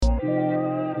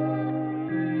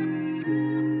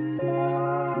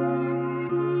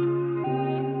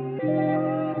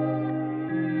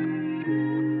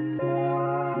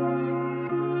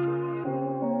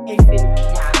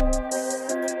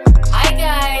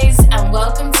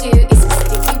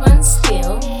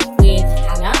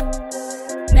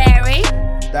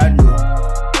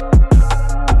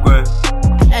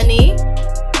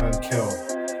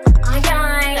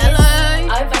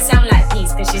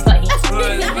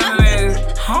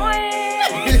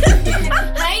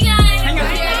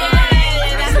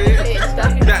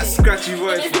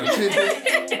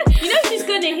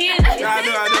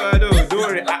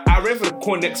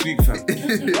Call next week, fam.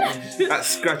 That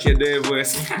scratchy their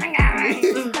voice. Hi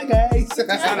guys.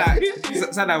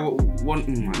 Sound like one.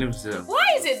 I never said that. Why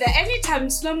is it that anytime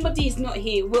somebody is not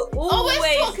here, we're always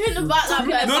talking about that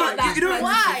person? No, you know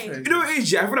why? You know what it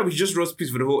is? Yeah, I feel like we should just roast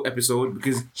Peace for the whole episode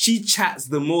because she chats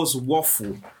the most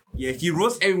waffle. Yeah, he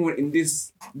roasts everyone in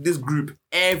this group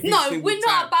every No, single we're time.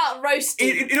 not about roasting.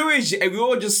 You know what it is? And we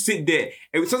all just sit there.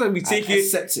 And sometimes we take it.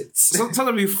 Accept it.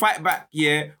 Sometimes we fight back,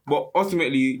 yeah. But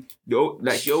ultimately,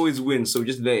 she always wins, so we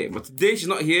just let it. But today she's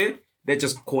not here. They're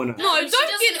just corner. No, She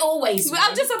doesn't always win.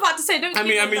 I'm just about to say, don't give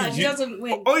her that. She doesn't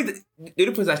win. Only the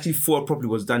only person that actually fought properly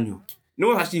was Daniel. No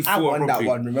one actually I fought won properly. that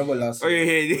one. Remember last Oh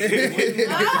year?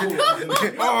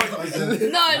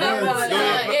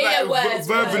 Words.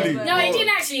 Verbally. No, he didn't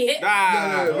actually hit.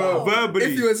 No. Verbally.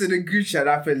 If he was in a group chat,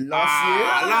 that happened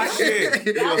last year.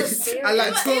 That was serious. I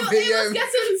like 12 a.m.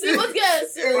 It was getting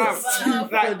serious.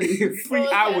 Like 3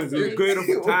 hours, we were going on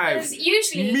for time. Because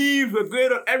usually, Memes, we're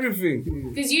going on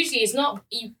everything. it's not.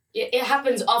 It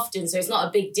happens often, so it's not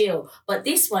a big deal. But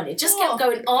this one, it just kept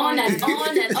going on and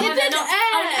on and on and on.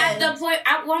 And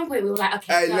at one point, we were like,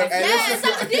 okay, Hey, look, guys,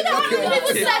 hey, You know how many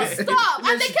people said stop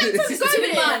and they kept on this is too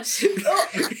going. much.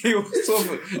 It was so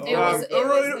much. It was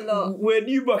a lot. We're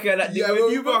New Bucket at that day. Yeah, We're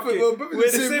New Bucket. We're in the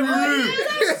same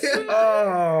room.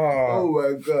 Oh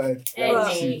my god.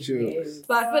 Anyway.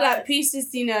 But I feel like Peace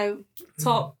is,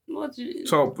 top.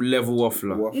 Top level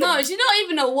waffler. No, she's not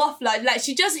even a waffler. Like,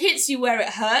 she just hits you where it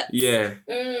hurts. Yeah.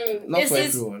 Not for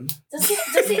It's- everyone. Does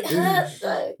it hurt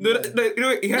though? No, you know,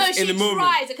 it No, has she in the moment.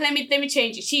 tries. Okay, let me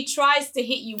change it. She tries to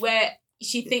hit you where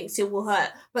she thinks it will hurt.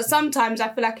 But sometimes I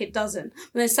feel like it doesn't.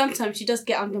 But then sometimes she does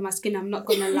get under my skin, I'm not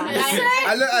gonna lie.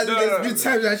 I look at there's been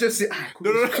times I just say, could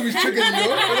be triggered,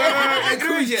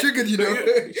 Could be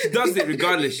triggered, She does it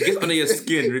regardless. She gets under your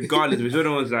skin regardless. Which other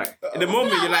one's like, in the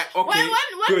moment you're like, okay,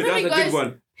 good, that's a good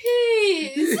one.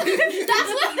 Peace. That's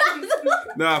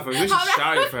what Nah, fam, this is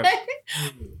shy, fam.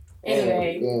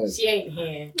 Anyway, she ain't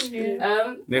here.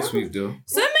 Next week, though.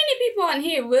 So many people aren't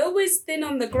here. We're always thin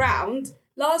on the ground.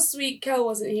 Last week, Kel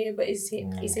wasn't here, but he's here.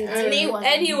 He's here And he too.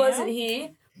 wasn't Eddie here. wasn't here.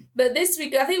 But this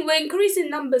week, I think we're increasing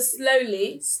numbers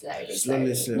slowly.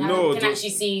 Slowly. Now No, we can don't- actually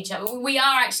see each other. We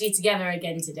are actually together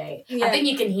again today. Yeah. I think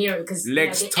you can hear it because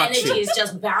Legs the touching. energy is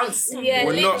just bouncing. Yeah,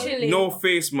 We're literally. not, no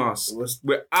face mask.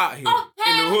 We're out here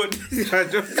in the hood.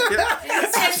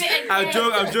 I'm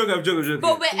joking.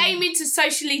 But we're aiming to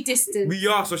socially distance. We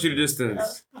are socially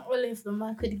distanced. Not really if the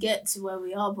man could get to where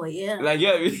we are, but yeah. Like,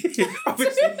 yeah,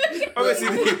 obviously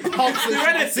the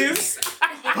relatives.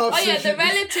 Oh yeah, the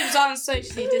relatives aren't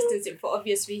socially distancing for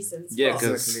obvious reasons. Yeah,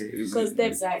 Because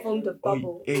they've formed a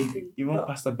bubble. you want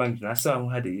pasta bank? I still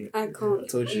haven't had it yet. I can't.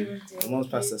 Told you. Mom's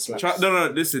pasta slaps. No,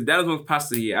 listen, that was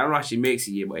pasta here. I don't know how she makes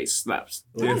it here, but it slaps.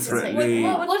 Differently.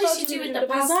 What does she do with the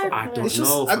pasta? I don't It's just-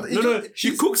 know. No,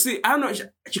 she cooks it. I don't know.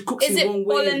 She cooks Is it it one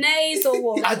way. bolognese or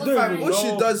what? I don't Fam, know. What she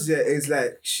no. does here is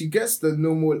like she gets the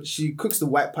normal. She cooks the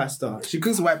white pasta. She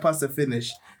cooks the white pasta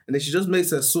finish, and then she just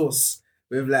makes her sauce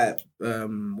with like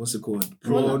what's it called,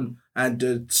 prawn and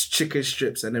the chicken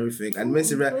strips and everything, and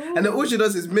makes it right. And then all she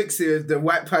does is mix it with the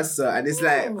white pasta, and it's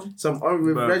like some orange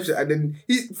Bruh. veg. And then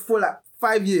for like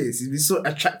 5 years, he's been so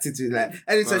attracted to it. Like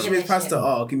anytime she makes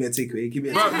pasta, give me a takeaway, give me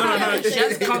a Bro, takeaway. no. She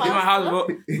has to come to my house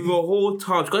with a whole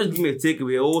time. She can't just give me a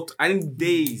takeaway. I need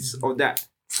days of that.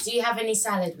 Do you have any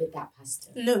salad with that pasta?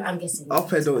 No. I'm guessing.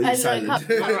 Up and don't I eat salad.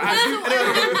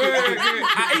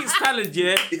 I eat salad,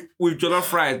 yeah, with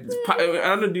jollof rice.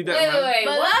 I don't do that, man. Wait.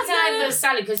 But What that's type of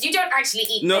salad? Because you don't actually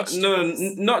eat No,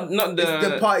 vegetables. not the It's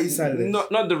the party salad. Not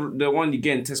the one you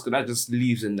get in Tesco that just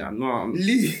leaves in there. No,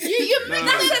 Leave. You mix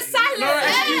That's a salad. no,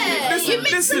 Yeah, excuse me. you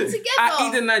mix them together. I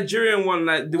eat the Nigerian one,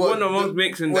 like the one my mom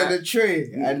makes in With that. the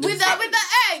tray and with the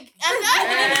egg.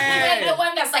 Hey. The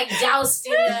one that's like doused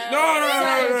in the... No.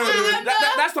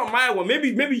 That's not my one.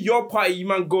 Maybe your party, you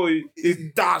man go is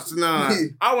that. Nah,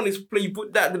 I want to play. You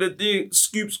put that to the thing,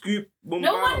 scoop. Boom,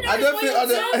 No bam. one knows I don't what think you're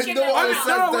other. talking No one about.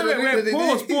 understands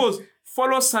that. Pause.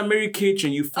 Follow Samiri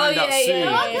Catering. You find out soon.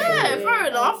 Okay, fair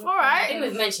enough. All I think right.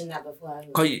 we've mentioned that before.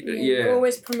 Yeah. We're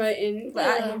always promoting. But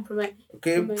I can promote.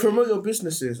 Okay, promote your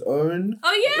businesses, Owen.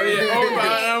 Oh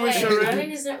yeah. I'm sure. Owen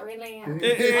isn't really...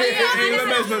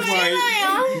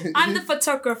 I'm the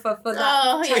photographer for that.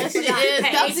 Oh, yes, it is.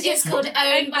 That's It's called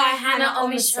Owned by Hannah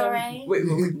Omisore.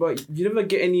 Wait, but you never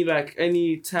get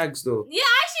any tags though. Yeah,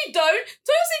 I actually don't.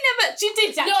 Toyosi never. She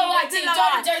did actually. No, I did.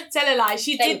 Don't. Tell a lie.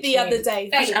 She Thank did the you. other day.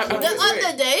 Thank you. The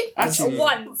other day. Actually,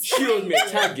 Once. she owed me a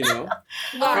tag, you know.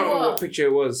 I can't remember what picture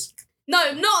it was.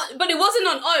 No, not. But it wasn't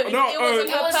on Own. No, it was on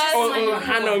it her was just personal. my Oh, normal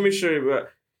Hannah one. Omisore,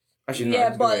 but Actually, Yeah,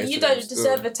 no, but you don't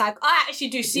deserve a tag. I actually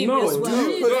do serious No, well.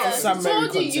 You put Sam Mary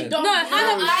told you content. don't. No,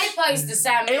 I post the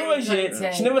Sam. Anyways,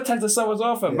 yeah, she never tagged herself as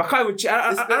often. But I can't even.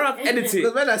 I don't have to edit Because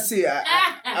it. when I see it,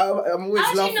 I'm always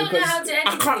How do you laughing not know how because to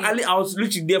edit I can't. it? I was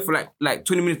literally there for like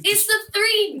 20 minutes. It's the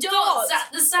 3 dots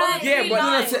at the side. Yeah, but but then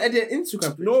I line. have to edit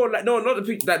Instagram. No, not the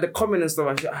picture, like the comment and stuff.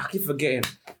 I keep forgetting.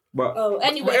 But Oh,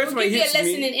 anyway, but every we'll time it give you a hits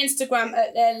lesson me- in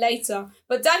Instagram later.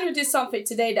 But Daniel did something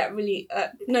today that really...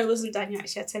 no, it wasn't Daniel,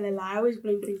 actually. I tell a lie. I always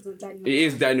blame things on Daniel. It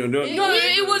is Daniel. Don't, No,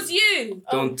 it was you.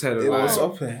 don't tell her. It was lie.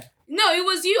 up here. No, it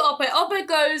was you, Ope. Ope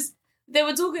goes... They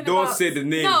were talking Don't about... say the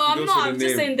name. No, I'm Don't not. say I'm the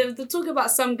just name. saying they were talking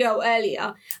about some girl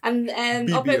earlier. And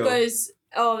Ope BBL. goes...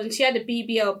 Oh, and she had a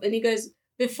BBL. And he goes...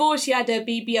 Before she had her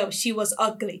BBL, she was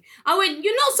ugly. I went,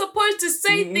 you're not supposed to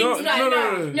say things No, like no,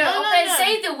 that. no. No, okay,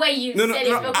 say the way you No, no, said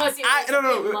no. it because it was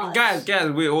no, a bit no. much.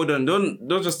 Guys, wait, hold on.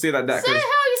 Don't just say like that. Say 'cause how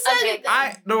you said Okay. it. Then.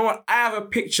 I know what. I have a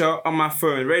picture on my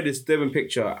phone, very disturbing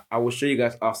picture. I will show you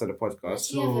guys after the podcast.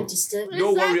 Do you ever disturb me?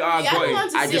 Don't worry, I Exactly. got it. don't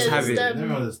want to I see just it have it. disturb I never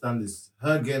me. understand this.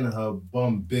 Her getting her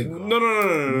bum bigger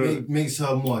No. makes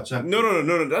her more attractive. No.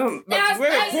 That's Wait,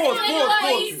 basically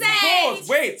what he said. pause.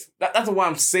 Wait. That's what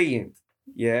I'm saying.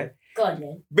 Yeah. Go on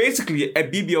then. Basically, a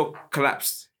BBL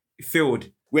collapsed, failed,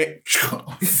 went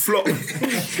flopped.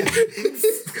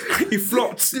 He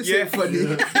flopped. This Yeah. ain't funny.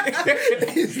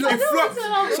 He flopped.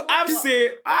 So I'm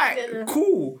saying, alright,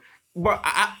 cool. But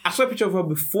I saw a picture of her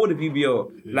before the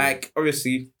BBL. Like,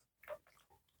 obviously.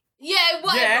 Yeah,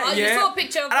 whatever. Yeah, You yeah. saw a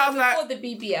picture of And I her was like- before the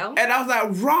BBL. And I was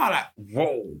like, raw, like,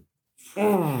 whoa.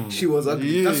 She was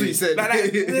ugly. That's what you said.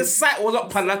 Like, the sight was not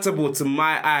palatable to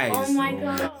my eyes. Oh my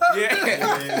god.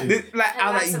 Yeah. Like,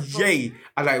 I was like, Palatable. yay.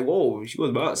 I was like, whoa, she was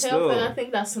about Okay, still. I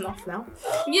think that's enough now.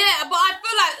 Yeah, but I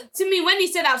feel like, to me, when he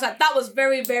said that, I was like, that was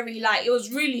very, very, like, it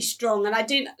was really strong and I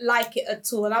didn't like it at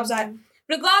all. And I was like,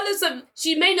 regardless of,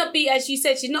 she may not be, as you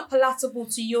said, she's not palatable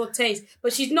to your taste,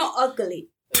 but she's not ugly.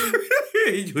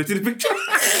 You went to the picture.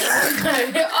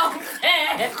 Oh,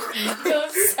 man. You're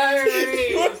so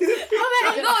rude.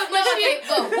 No, but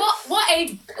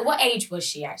she, But what age was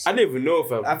she I actually? didn't even know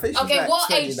if I think she's Okay, like what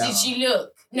 20 age now. did she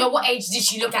look? No, what age did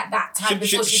she look at that time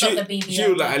before she got the BBL? She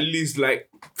was like at least like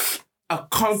a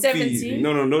comfy. 17?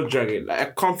 No, not dragon. Like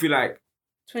a comfy, like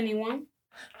 21.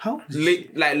 How?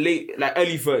 late, like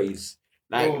early 30s.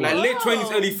 Like late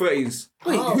 20s, early 30s.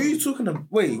 Wait, Oh. who are you talking about?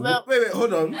 Wait, Well- wait,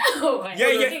 hold on.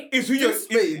 Yeah. It's who you're.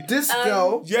 Wait, this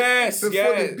girl Yes, before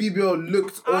yeah. the BBL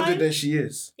looked older than she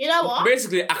is. You know what?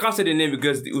 Basically, I can't say the name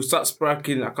because it will start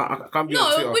sparking. I can't be No, on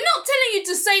we're Twitter. not telling you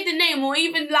to say the name or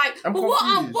even like. I'm but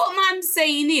confused. what I'm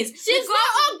saying is, She's not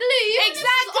ugly. Exactly.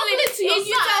 She's ugly to your If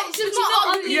you sight. tell- She's she's not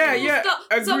not ugly. Yeah, full yeah. stop.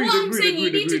 So Agreed, what I'm agreed, saying, you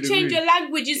agreed, need to agreed, change agreed. your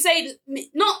language and say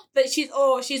not that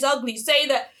she's ugly. Say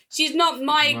that she's not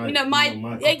my My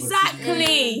cup of tea.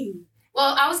 exactly.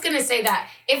 Well, I was gonna say that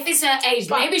if it's her age,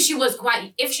 maybe she was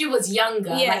if she was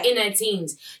younger, Yeah. like in her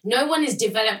teens, no one is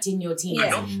developed in your teens.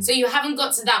 Yeah. So you haven't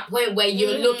got to that point where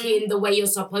you're looking the way you're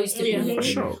supposed to be Yeah. looking. For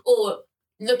sure. Or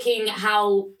looking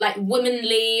how like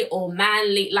womanly or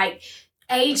manly, like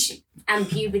age and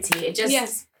puberty. It just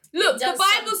Yes. Look, the does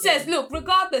Bible something. says,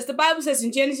 regardless, the Bible says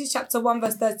in Genesis chapter 1,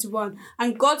 verse 31,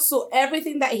 and God saw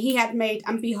everything that he had made,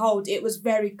 and behold, it was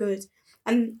very good.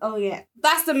 And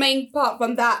that's the main part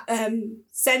from that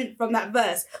sent from that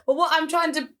verse. But what I'm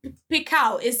trying to pick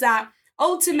out is that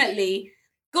ultimately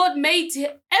God made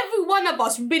every one of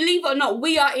us, believe it or not,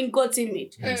 we are in God's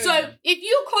image. So if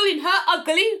you're calling her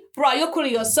ugly, bro, you're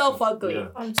calling yourself ugly.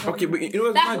 Yeah. Okay, but you know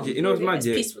what's That's magic? You know what's what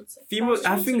magic? peace would say. Female,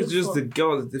 I think it's just the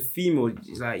girls, the female,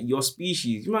 it's like your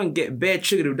species. You might get bare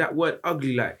triggered with that word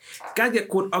ugly. Like, guys get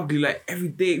called ugly like every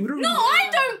day. We don't No, I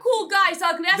don't call guys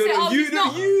ugly. I say,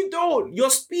 you don't. Your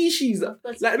species.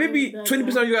 Like maybe 20%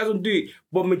 of you guys don't do it,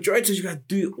 but majority of you guys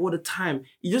do it all the time.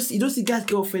 You don't see guys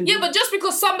get offended. Yeah, but just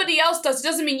because somebody else does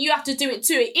doesn't mean you have to do it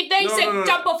too. If they No, say no.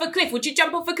 jump off a cliff, would you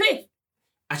jump off a cliff?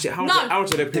 Actually, No. how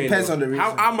much are they paying? Depends though? on the reason.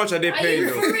 How much are they paying? you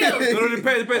though? for real? No,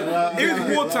 depends. If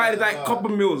it's water, it's like couple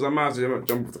meals. I'm out to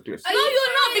jump off the cliff. No,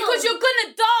 you're not because you're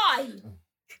gonna die.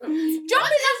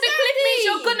 Jumping off the cliff means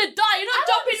you're gonna die. You're not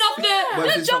jumping off But the. if You're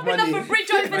it's for jumping off money, a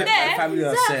bridge over my there. family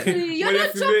are set. Exactly. You're Well, not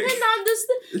if you jumping make-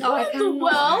 down the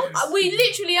well. We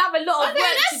literally have a lot of Okay,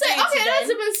 work let's to say. do Okay, today. let's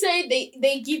even say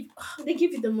they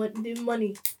give you the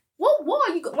money. What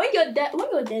are you when you're dead? When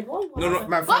you're dead, what? No,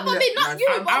 My What family, about me? Not you.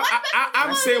 But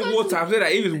I'm saying water. I'm saying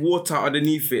that if it's water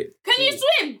underneath it. Can you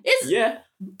swim? Yeah.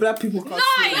 black people can't No,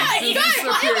 swim. yeah, you don't.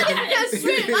 Even if you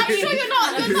can swim, I'm sure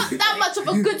you're not that much of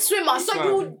a good swimmer. So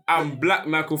you. I'm Black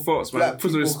Michael Phelps, man. Black Put some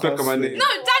people respect on my can't name. swim. No,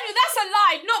 Daniel, that's a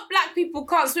lie. Not black people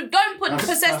can't swim. Don't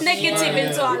possess negative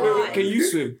into our Wait, lives. can you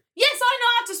swim? Yes, I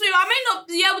know how to swim. I may not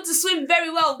be able to swim very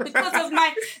well because of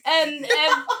my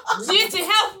due to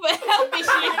health issues.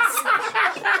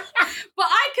 But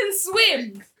I can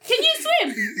swim. Can you swim?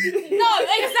 No,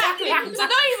 exactly. So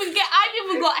I've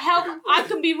even got help. I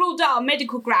can be ruled out on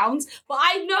medical grounds, but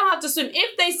I know how to swim.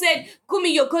 If they said,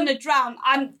 Kumi, you're gonna drown,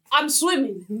 I'm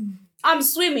swimming. I'm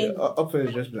swimming. Up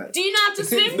is just like. Do you know how to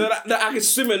swim? No, I can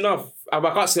swim enough. I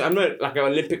can't swim. I'm not like an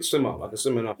Olympic swimmer. I can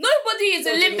swim enough. Nobody is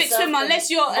an Olympic swimmer unless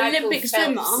you're an Olympic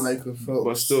swimmer. Michael Phelps.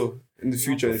 But still, in the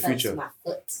future.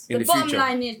 The bottom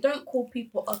line is, don't call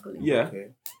people ugly. Yeah. Okay.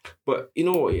 But you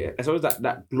know what? Yeah, it's always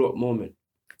that glow up moment.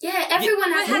 Yeah,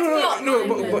 everyone has had No,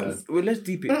 but let's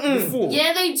deep it. Before.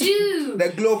 Yeah, they do. The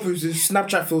glow up is a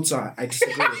Snapchat filter. I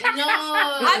disagree.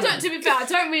 No. To be fair, I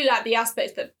don't really like the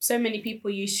aspect that so many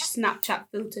people use Snapchat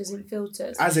filters and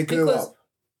filters. As a glow up.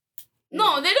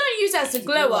 No, they don't use it as a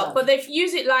glow up, but they've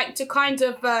used it like to kind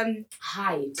of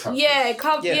hide. Yeah,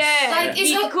 Like,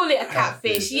 you can call it a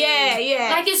catfish.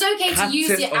 Yeah. Like it's okay to use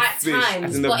it at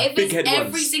times, but if it's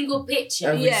every single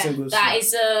picture, that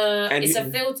is it's a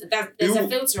filter. There's a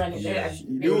filter on it.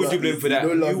 Who would you blame for that?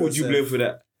 Who would you blame for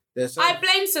that? I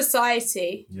blame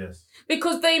society. Yes.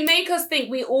 Because they make us think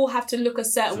we all have to look a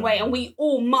certain way, and we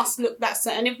all must look that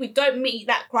certain. If we don't meet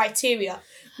that criteria,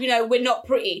 we're not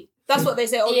pretty. That's what they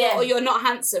say, or you're not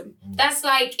handsome. That's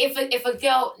like if a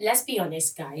girl, let's be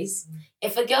honest, guys,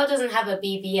 if a girl doesn't have a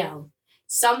BBL,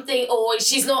 or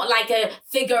she's not like a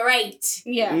figure 8,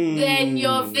 then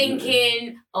you're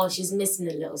thinking, oh, she's missing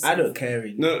a little something. I don't care.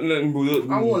 Really. No.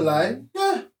 I won't lie.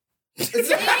 Yeah. At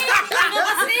least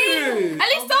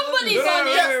somebody's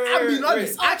honest. I'm being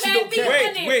honest. I actually don't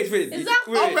care. Wait.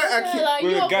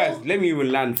 Wait, guys, let me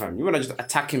even land, fam. You wanna just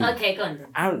attack him? Okay, go on.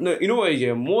 I don't know. You know what?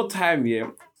 Yeah, more time.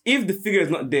 Yeah, if the figure is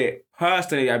not there,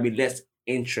 personally, I'd be less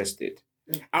interested.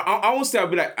 I won't say I'll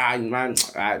be like, man,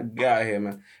 get out of here,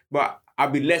 man. But I'll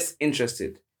be less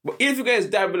interested. But if the figure is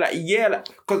there, I'll be like, yeah,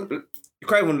 because you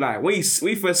can't even lie. When you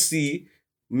first see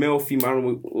male, female,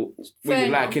 what you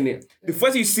like, innit? The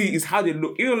first you see is how they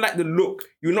look. You don't like the look,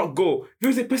 you not go.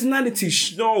 Here's the personality,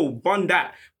 no, bun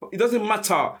that. But it doesn't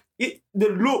matter. The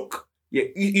look, yeah,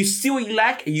 you see what you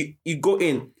like and you go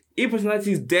in. If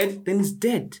personality is dead, then it's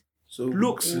dead. So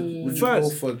looks would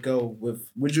first.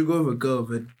 Would you go with a girl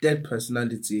with a dead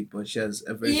personality but she has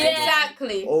a very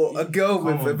exactly, or a girl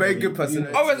with a very good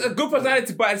personality? Oh, it's a good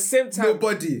personality, but at the same time, no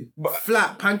body,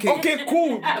 flat pancake. Okay,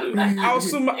 cool. I was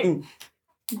so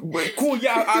but cool,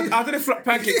 yeah, I did a flat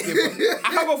pancake thing, but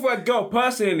I can't go for a girl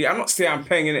personally. I'm not saying I'm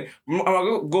paying in it. I'm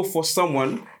gonna go for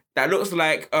someone that looks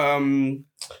like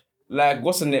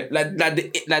what's the name? Like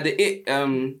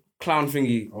the clown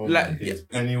thingy. Oh, like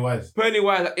Pennywise.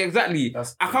 Pennywise, exactly.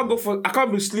 I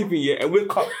can't be sleeping and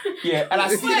wake up and I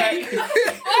see like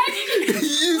You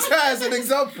use her as an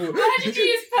example. Why did you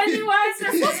use Pennywise?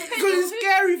 Because it's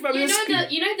scary, fam.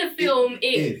 You know the film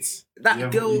It.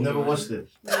 That girl. You never watched it.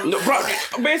 No, bro.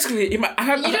 Basically, you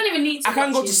don't even need to. I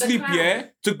can't go watch to it, sleep,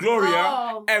 to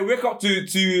Gloria, and wake up to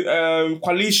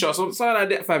Qualisha or something like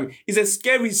that, fam. It's a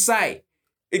scary sight.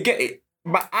 You get it?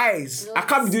 My eyes. I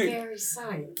can't be doing. Scary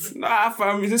sight. Nah,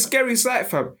 fam. It's a scary sight,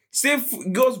 fam.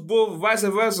 Same goes both, vice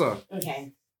versa.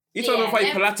 Okay. If you're gonna find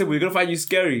you palatable, you're gonna find you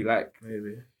scary, like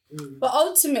Maybe. But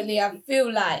ultimately, I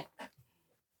feel like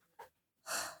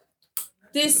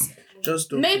this.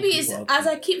 Maybe it's, as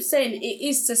I keep saying, it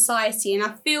is society, and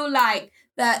I feel like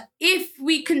that if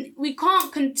we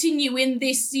can't continue in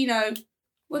this,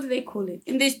 what do they call it?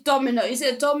 In this domino, is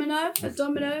it a domino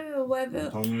or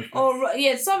whatever? Or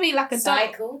something like a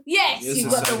cycle. Yes, you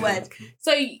got the word.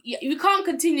 So we can't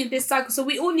continue this cycle. So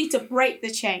we all need to break the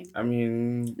chain. I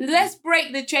mean, let's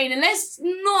break the chain and let's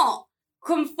not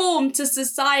conform to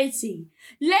society.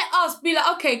 Let us be like,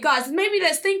 okay, guys, maybe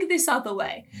let's think this other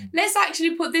way. Let's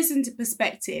actually put this into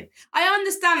perspective. I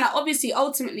understand that obviously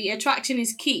ultimately attraction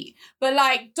is key, but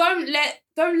like don't let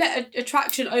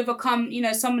attraction overcome,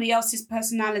 somebody else's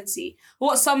personality,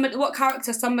 what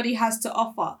character somebody has to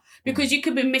offer, because you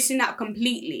could be missing out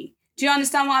completely. Do you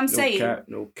understand what I'm saying?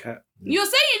 No cap. You're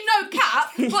saying no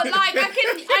cap, but like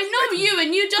I know you,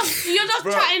 and you're just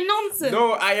Bro, chatting nonsense.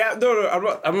 No,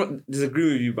 I'm not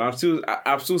disagreeing with you, but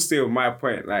I'm still staying with my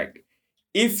point. Like,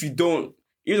 if you don't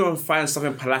find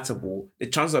something palatable, the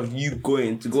chance of you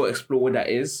going to go explore what that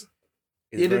is.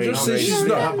 Just say she's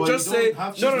not. Just say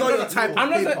she's not your type. I'm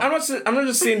not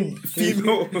just saying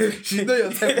female. She's not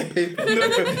your type of people.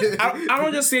 I'm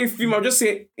not just saying female. I'm just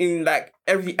saying in like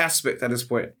every aspect at this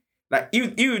point. Like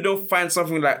you don't find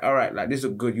something like, all right, like this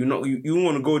is good. You want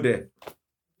to go there.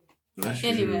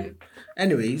 Anyway.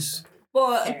 Anyways,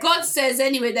 But Fair God enough. says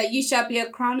anyway that you shall be a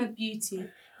crown of beauty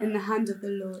in the hand of the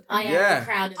Lord. I am Yeah. the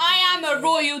crown of I am a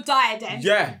royal diadem.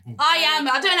 Yeah. I am.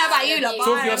 I don't know about you, lot, but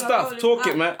Talk I your am a stuff. royal- Talk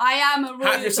it, man. I am a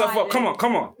royal Hype yourself diadem. up.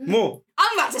 Come on. More.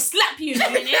 I'm about to slap you in a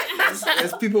minute.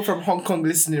 There's people from Hong Kong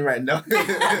listening right now. Oh, yeah, we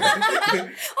didn't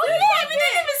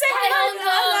even say Hi Hong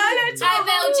Kong, hi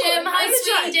Belgium, hi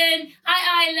Sweden. Sweden, hi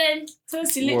Ireland.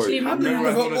 Toasty literally Word. made me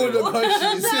I've We've never got all the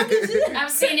countries.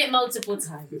 I've seen it multiple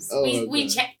times. Oh my we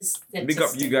God. checked the statistics. Big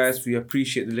up you guys. We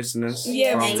appreciate the listeners.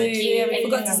 Yeah, we Thank do. you. Yeah, we Thank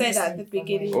forgot to you. say that at the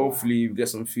beginning. Hopefully we get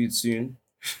some food soon.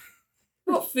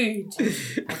 What food?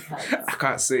 I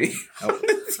can't say.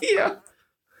 Yeah.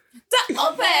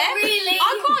 Up there. Really?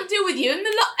 I can't deal with you. I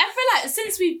feel like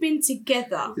since we've been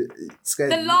together,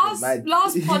 Scared the me, last man.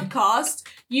 podcast,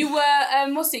 you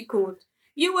were what's it called?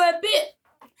 You were a bit.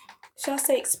 Shall I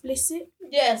say explicit?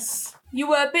 Yes. You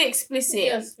were a bit explicit.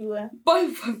 Yes, we were.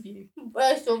 Both of you.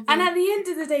 Both of And at the end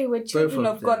of the day, we're children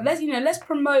of of God. them. Let's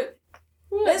promote.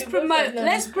 Let's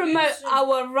promote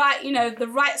our right, the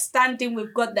right standing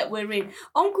with God that we're in.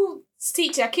 Uncle's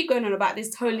teacher, I keep going on about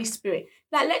this Holy Spirit.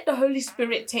 Like, let the Holy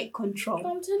Spirit take control.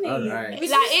 I'm telling you. Alright.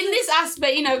 Like, in this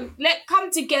aspect, let come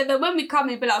together. When we come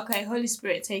in, be like, okay, Holy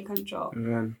Spirit, take control.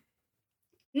 Man.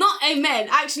 Not amen.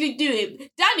 Actually do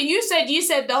it. Danny, you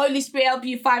said the Holy Spirit help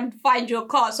you find your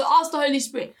car. So ask the Holy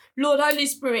Spirit, Lord, Holy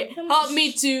Spirit, help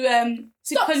me to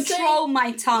Stop control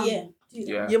my tongue. Yeah.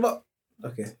 Yeah. Yeah, but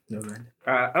okay, no man.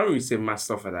 I don't really say mad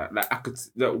stuff like that.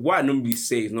 Like what I normally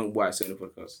say is not what I say in the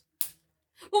podcast.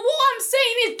 But what I'm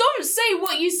saying is, don't say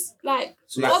what you like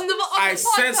Like, on the I podcast.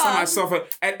 censor myself,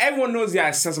 and everyone knows that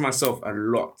I censor myself a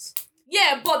lot.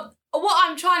 Yeah, but what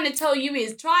I'm trying to tell you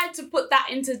is try to put that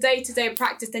into day-to-day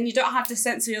practice, then you don't have to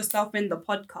censor yourself in the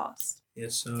podcast.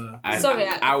 Yes, Sorry, I feel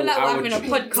like we're having a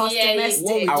podcast Yeah,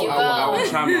 domestic. I will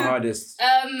try my hardest.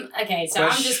 Okay, so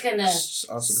I'm just gonna Answer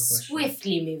the question.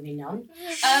 swiftly moving on.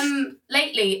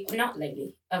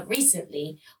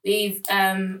 Recently, we've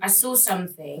I saw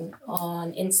something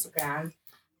on Instagram,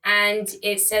 and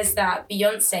it says that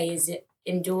Beyonce is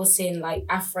endorsing like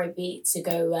Afrobeat to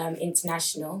go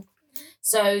international.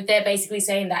 So they're basically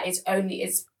saying that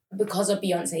it's because of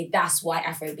Beyonce. That's why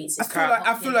Afrobeats is.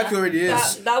 I feel like it already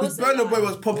is. That was Burna Boy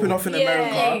was popping off in Yeah.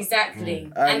 America.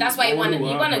 Exactly, and that's why he won a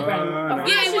Grammy.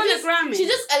 Yeah, he won a Grammy. She's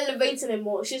just elevating it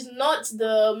more. She's not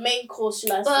the main course,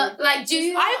 should I say. But like, do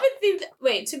you? I even think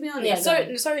wait, to be honest, Yeah,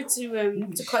 go sorry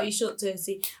to cut you short,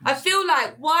 Tosi. I feel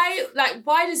like why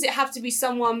does it have to be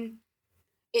someone?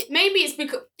 It's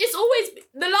because it's always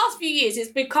the last few years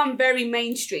it's become very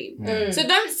mainstream. So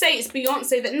don't say it's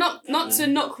Beyonce that not to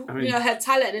knock her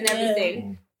talent and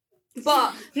everything.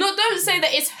 But don't say that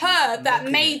it's her that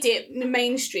made it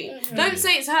mainstream. Don't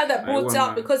say it's her that brought it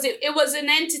up because it was an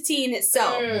entity in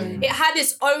itself. It had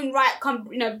its own right,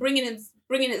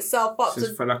 bringing itself up.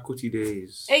 Since Fela Kuti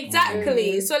days.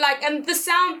 Exactly. So and the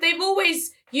sound, they've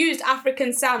always used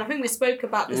African sound. I think we spoke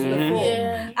about this before.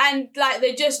 Yeah. And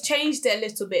they just changed it a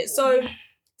little bit. So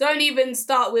don't even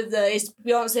start with it's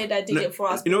Beyonce that did it for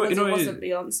us because it wasn't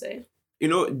Beyonce.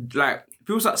 Like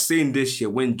people start saying this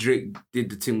shit when Drake did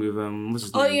the thing with what's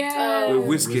his name? Oh yeah.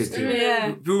 With Wizkid.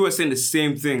 Yeah. People were saying the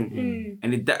same thing.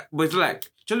 And but it's like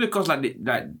just because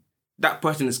that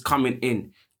person is coming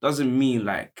in doesn't mean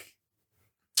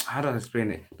how do I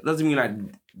explain it? It doesn't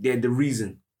mean they're the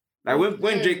reason. Like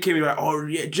when Drake came, you're like, oh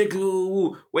yeah, Drake.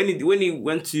 Ooh. When he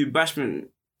went to Bashment,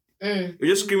 you're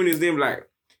just screaming his name like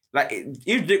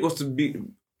if Drake was to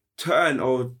turn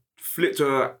or flip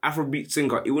to an Afrobeat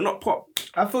singer, it will not pop.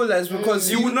 I feel like it's because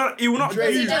He will not.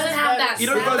 Drake- He doesn't have that. You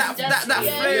don't sound, got that just-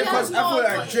 flavor. Because I feel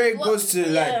like Drake goes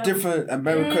to different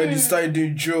America and he started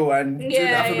doing drill and doing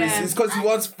Yeah, Afrobeats. yeah. It's because he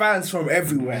wants fans from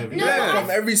everywhere. From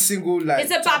every single It's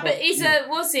a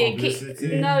what's it?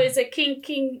 Publicity. No, it's a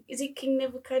King. Is it King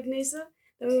Nebuchadnezzar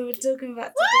that we were talking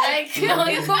about I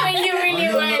can't find you really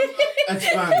well.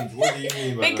 Expand. What do you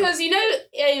mean by Because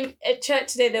at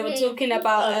church today they were talking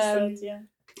about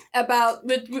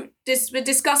we're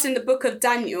discussing the book of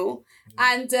Daniel,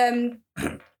 and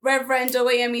Reverend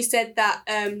Oyemi said that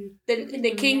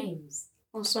the king.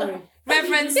 Oh, sorry.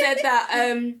 Reverend said that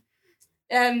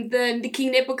the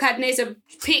King Nebuchadnezzar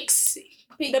picks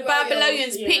the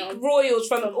Babylonians pick royals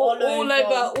from all over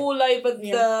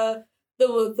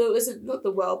not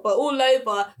the world, but all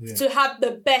over to have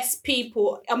the best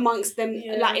people amongst them,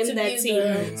 in their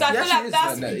team. So I feel like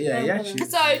that's.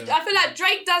 So I feel like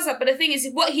Drake does that, but the thing is,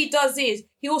 what he does is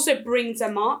he also brings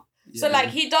them up. So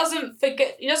he doesn't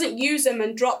forget, he doesn't use them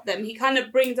and drop them. He kind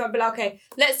of brings them, and be like, okay,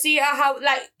 let's see how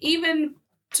even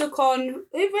took on.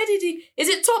 Where did he? Is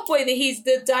it Top Boy that he's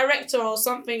the director or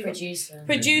something?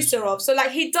 Producer of. So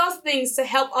like he does things to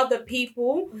help other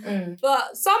people,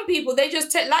 but some people they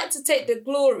just like to take the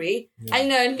glory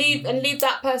and leave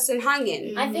that person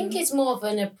hanging. I think it's more of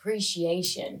an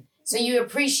appreciation. So you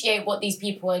appreciate what these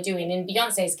people are doing. In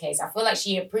Beyonce's case, I feel like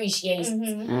she appreciates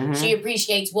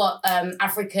what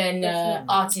African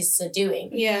artists are doing.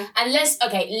 Yeah. And let's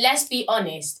be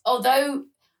honest. Although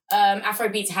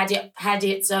Afrobeats had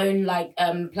its own like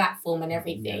platform and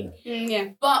everything. Yeah.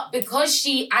 But because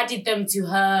she added them to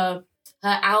her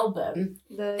album,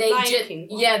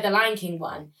 The Lion King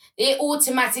one, it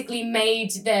automatically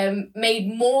made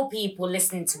more people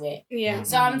listen to it. Yeah.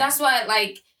 So that's why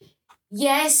like.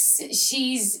 Yes,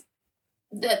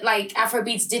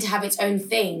 Afrobeats did have its own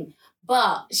thing,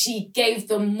 but she gave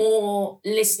them more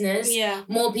listeners,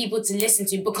 more people to listen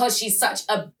to because she's such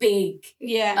a big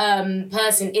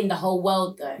person in the whole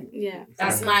world though. Yeah.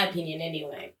 That's my opinion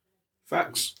anyway.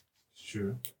 Facts.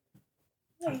 True.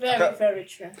 Very, very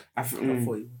true. I thought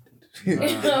you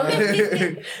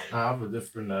I have a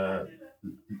different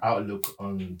outlook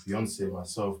on Beyonce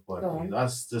myself, but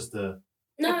that's just a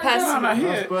No, a person. No, that's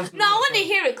here. personal. No, I want to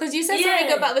hear it because you said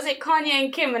something about was it Kanye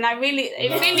and Kim, and it really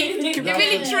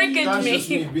triggered That's me. just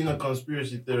me being a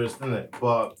conspiracy theorist, isn't it?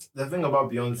 But the thing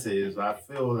about Beyonce is I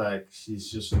feel like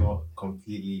she's just not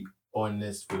completely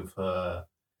honest with her.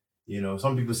 You know,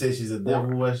 some people say she's a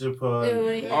devil worshipper.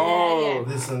 Oh.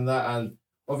 This and that, and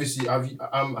obviously,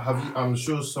 I'm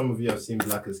sure some of you have seen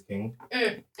Black is King.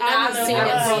 I haven't seen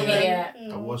it yet.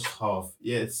 I watched half.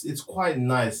 Yeah, it's quite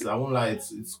nice. I won't lie.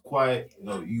 It's quite,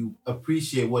 you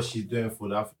appreciate what she's doing for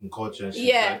the African culture. And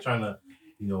she's like trying to,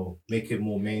 make it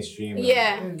more mainstream.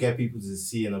 And get people to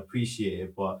see and appreciate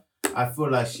it. But I feel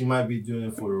like she might be doing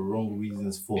it for the wrong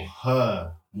reasons for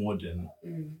her more than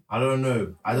I don't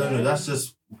know. That's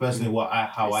just personally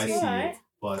how I see it.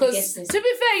 But because to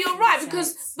be fair, you're right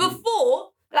because before.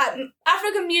 Like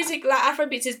African music, like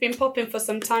Afrobeats has been popping for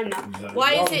some time now. Exactly.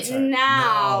 Why is it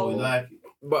now?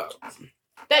 But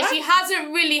that she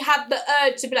hasn't really had the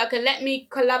urge to be like, okay, let me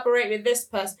collaborate with this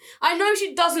person. I know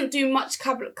she doesn't do much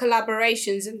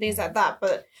collaborations and things like that,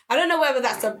 but I don't know whether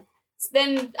that's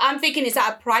then I'm thinking, is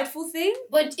that a prideful thing?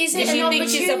 But is it Does she an think opportunity?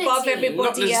 she's above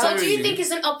everybody else? Or do you think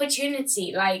it's an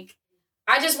opportunity? Like,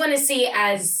 I just want to see it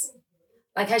as...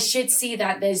 Like, I should see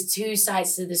that there's two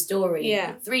sides to the story.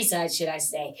 Yeah. 3 sides, should I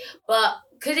say. But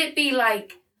could it be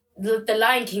like the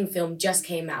Lion King film just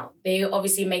came out? They're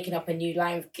obviously making up a new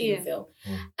Lion King film.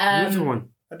 which one?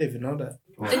 I didn't even know that.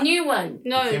 The new one.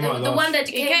 No, the one that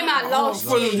came out last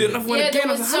Oh, year. the one Yeah, that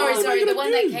came out. sorry, the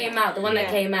one that came out. The one that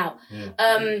came out.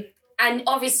 Yeah. And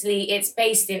obviously it's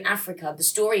based in Africa. The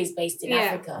story is based in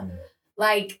Africa.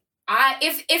 Like,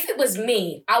 if it was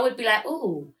me, I would be like,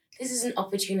 ooh, this is an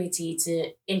opportunity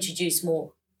to introduce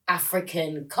more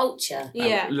African culture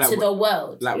to the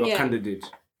world. Like Wakanda did.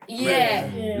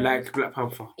 Yeah. Like Black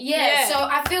Panther. Yeah. So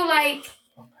I feel like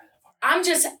I'm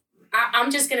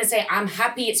just gonna say I'm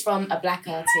happy it's from a black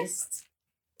artist.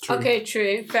 True. Okay,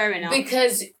 true. Fair enough.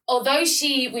 Because although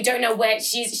we don't know where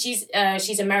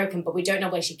she's American, but we don't know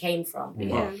where she came from.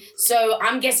 Yeah. So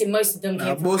I'm guessing most of them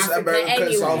came from Africa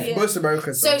anyway. Most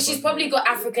Americans. So she's probably got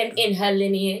African in her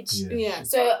lineage. Yeah.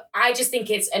 So I just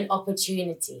think it's an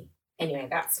opportunity. Anyway,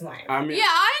 that's mine. I mean,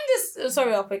 I understand.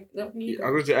 Sorry, I'll pick.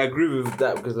 I agree with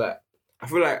that because like I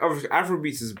feel like obviously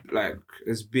Afrobeats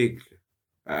is big,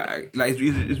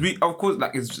 it's of course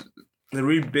like it's a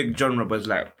really big genre, but it's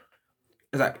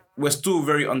like we're still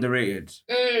very underrated.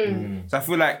 So I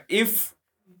feel like if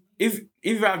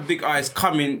you have big artists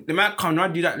coming, they might come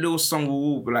and do that little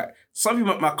song, but like some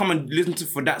people might come and listen to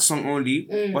for that song only,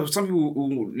 but some people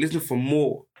will listen for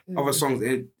more other songs,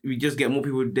 and we just get more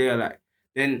people there. Like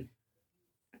then.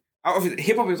 Obviously,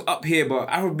 hip hop is up here, but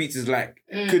Afrobeats is like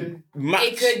could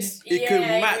match. It could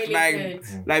match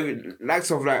like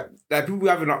sort of like people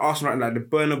having an arsenal like the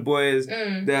Burna Boys,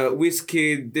 the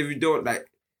Wizkid, Davido,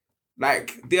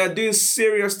 like they are doing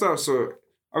serious stuff. So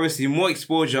obviously more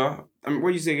exposure. I mean, what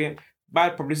do you say again?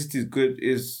 Bad publicity is good.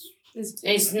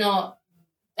 It's not.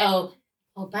 Bad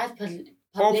publicity.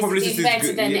 All publicity is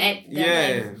better good. than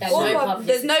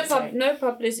There's no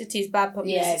publicity is bad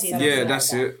publicity. Yeah,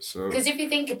 that's it. So because if you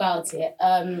think about it,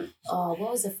 what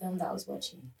was the film that I was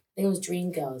watching? I think it was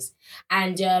Dreamgirls,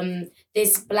 and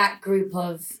this black group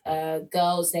of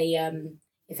girls. They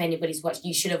if anybody's watched,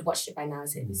 you should have watched it by now.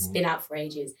 It's been out for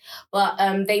ages, but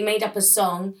they made up a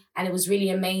song, and it was really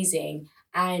amazing.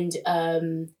 And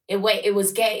it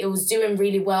was doing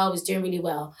really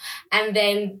well, and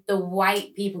then the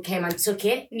white people came and took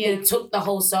it. They took the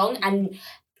whole song, and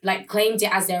like claimed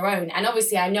it as their own. And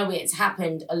obviously I know it's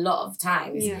happened a lot of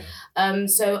times. Yeah.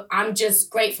 So I'm just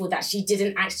grateful that she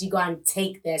didn't actually go and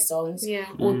take their songs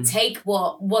or take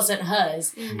what wasn't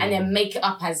hers and then make it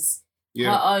up as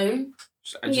her own.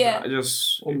 I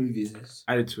just What movie is this?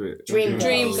 added to it.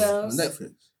 Dreamgirls.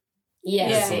 Netflix.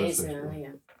 Yes, Yeah. it is now,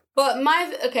 yeah. But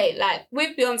like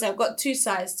with Beyonce, I've got two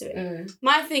sides to it.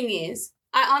 My thing is,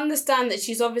 I understand that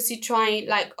she's obviously trying,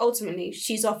 like, ultimately,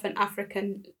 she's of an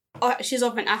African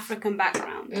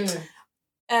background.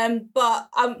 But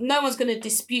no one's going to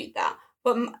dispute that.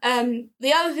 But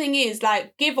the other thing is,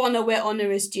 like, give honor where honor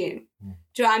is due.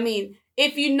 Do you know what I mean?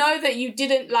 If you know that you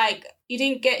didn't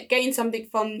gain something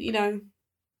from,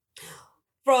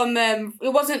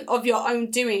 it wasn't of your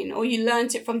own doing, or you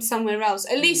learned it from somewhere else,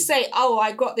 at least say, oh,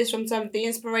 I got this from the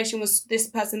inspiration was this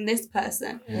person.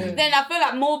 Then I feel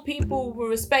like more people will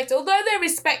respect, although they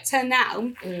respect her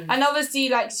now, and obviously,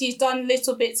 like, she's done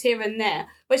little bits here and there,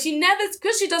 but she never,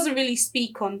 because she doesn't really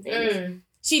speak on things.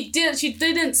 She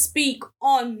didn't speak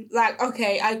on, like,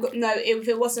 okay, if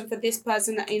it wasn't for this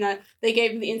person, they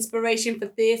gave me the inspiration for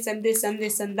this and this and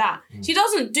this and that. She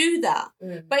doesn't do that.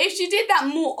 But if she did that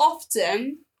more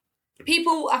often,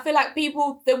 I feel like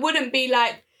they wouldn't be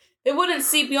like, they wouldn't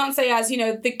see Beyonce as,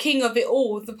 the king of it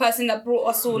all, the person that brought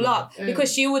us all up.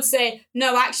 Because she would say,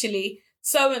 no, actually,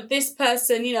 so this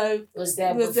person, was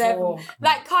there before.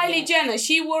 Like Kylie Jenner,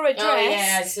 she wore a dress. Oh,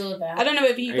 yeah, I saw that. I don't know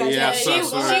if you guys know. She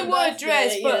wore a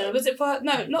dress, but was it for her?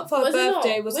 No, not for her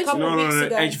birthday. It was a couple of weeks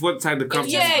ago. And she went inside the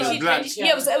company.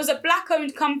 It was a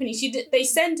black-owned company. They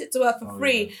sent it to her for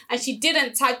free, and she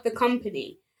didn't tag the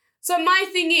company. So my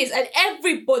thing is, and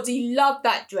everybody loved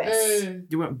that dress.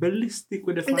 You went ballistic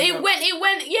with the It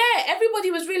went,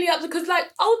 everybody was really up, because,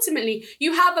 like, ultimately,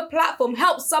 you have a platform,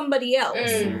 help somebody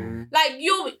else. Like,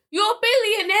 you're a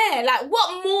billionaire. Like,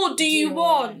 what more do you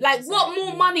want? Like, what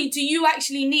more money do you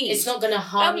actually need? It's not going to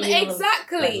harm you.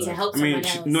 Exactly. To help someone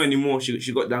else. Not anymore.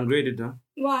 She got downgraded now.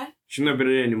 Why? She's never been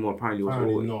there anymore, apparently.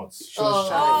 Not. She was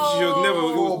never... It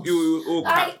was all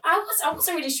cap. I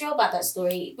wasn't really sure about that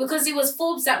story, because it was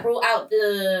Forbes that brought out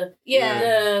the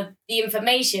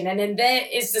information, and then there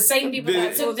is the same people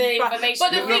that took the information.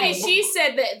 But the thing is, she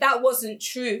said that wasn't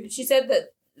true. She said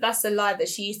that that's a lie, that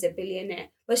she is a billionaire.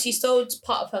 But she sold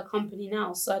part of her company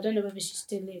now, so I don't know whether she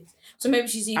still is. So maybe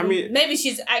maybe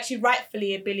she's actually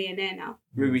rightfully a billionaire now.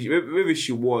 Maybe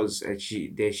she was, and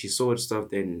she sold stuff,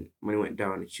 then money went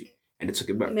down, and they took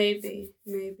it back. Maybe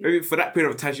for that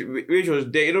period of time, she was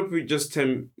there. People just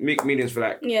make millions for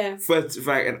a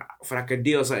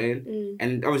deal or something,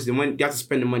 and obviously when you have to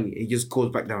spend the money, it just goes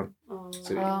back down.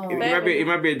 It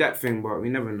might be that thing, but we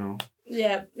never know.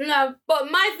 Yeah, no,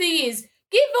 but my thing is,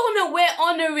 give honor where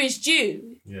honor is due.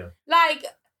 Yeah. Like,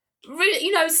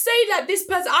 say that this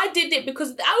person, I did it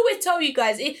because I always tell you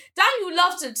guys, Daniel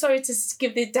loves to, sorry to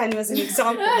give this Daniel as an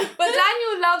example, but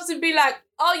Daniel loves to be like,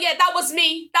 oh yeah, that was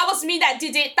me that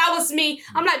did it, that was me.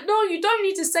 I'm like, no, you don't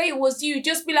need to say it was you.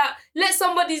 Just be like, let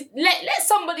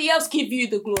somebody else give you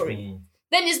the glory.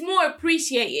 Then it's more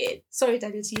appreciated. Sorry,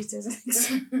 Daniel, to use this as an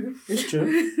example. It's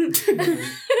true.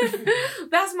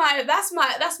 That's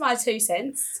my 2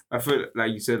 cents. I feel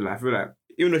like you said, I feel like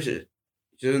even though she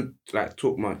doesn't like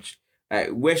talk much,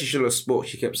 like where she should have spoke,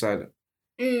 she kept silent.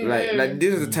 Like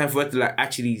this is the time for her to like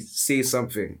actually say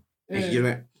something, and she's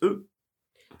like, ooh.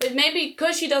 But maybe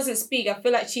because she doesn't speak, I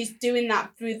feel like she's doing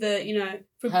that through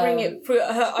through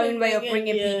her own way of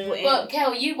bringing people in. Well,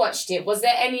 Kel, you watched it. Was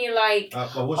there any like?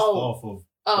 I watched half of.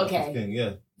 Oh, okay. Thing,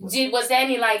 yeah. Was there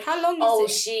any like? How long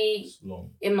is it? It's long.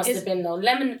 It must have been long.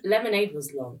 Lemonade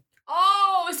was long.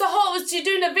 Oh, it's was she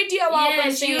doing a video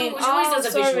album? She always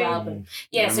does a visual album.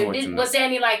 Yeah, so was there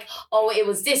any like, it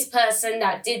was this person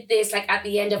that did this like at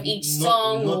the end of each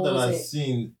song? Not that I've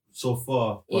seen so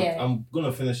far, but I'm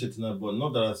gonna finish it tonight. But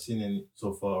not that I've seen any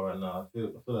so far right now. I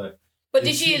feel like. But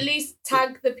did she at least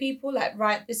tag the people like,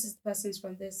 right? This is the person's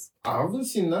from this. I haven't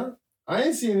seen that. I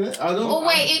ain't seen it. I don't. Oh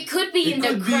wait, it could be in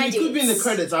the credits. It could be in the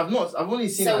credits. I've only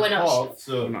seen half.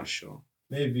 So I'm not sure.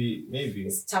 Maybe.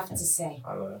 It's tough to say.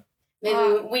 I don't know.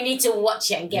 Maybe we need to watch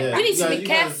it and get back. We need to be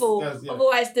careful,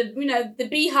 otherwise the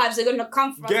beehives are gonna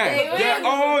come for us. They'll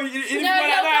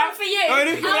come for you. Oh,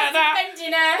 you like that?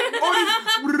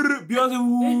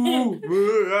 Beyonce,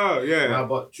 yeah. Nah,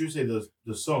 but true say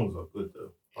the songs are good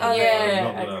though. Oh yeah,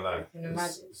 I'm not gonna lie. I can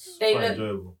imagine. It's quite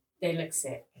enjoyable. They look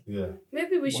sick. Yeah.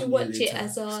 Maybe we should watch it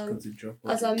as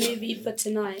our movie for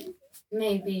tonight.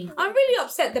 Maybe. I'm really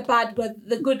upset the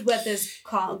good weather's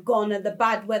gone and the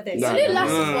bad weather's. I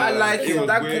like it.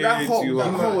 That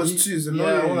hot was too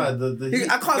annoying.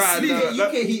 I can't sleep. The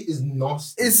UK heat is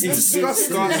nasty. It's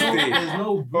disgusting. There's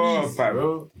no breeze,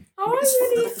 bro.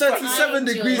 It's 37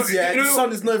 degrees, yeah. The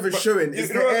sun is not even showing. It's You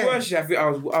the know what air. worse? I think I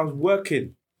was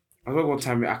working. I was working one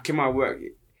time. I came out of work.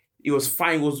 It was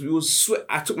fine. It was sweat.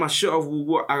 I took my shirt off.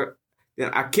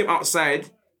 Then I came outside.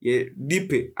 Yeah,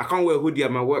 deep it. I can't wear a hoodie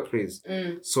at my workplace.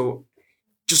 So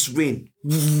just rain.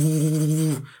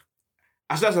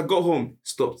 As soon as I got home,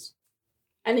 stopped.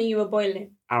 And then you were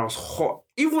boiling. I was hot.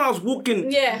 Even when I was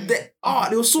walking, Yeah. they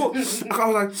was so. I was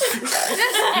like,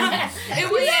 It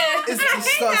was. It's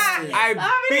disgusting.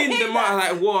 I binned them out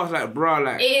like what? I was like, bro,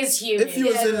 like. It is humid. If you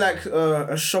was in like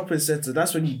a shopping centre,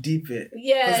 that's when you deep it.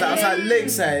 Yeah. Because I was at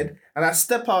Lakeside and I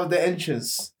step out of the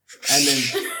entrance and then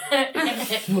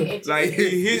Like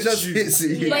it just hits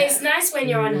you. But it's nice when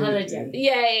you're on holiday.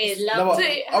 Yeah, it is. No,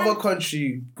 Lovely. but other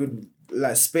country, good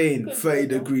like Spain, 30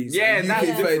 degrees. Yeah, UK, that's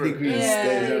 30 different. degrees. Yeah.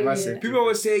 There's a massive. People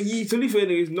always say, "Yeah, it's only 30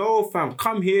 degrees." No, fam,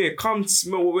 come here, come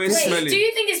smell what we're Wait, smelling. do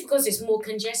you think it's because it's more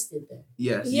congested there?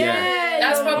 Yes. Yeah.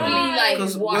 That's you're probably right. like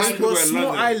Because why. we're a small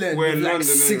London. island We're with in like London,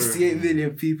 68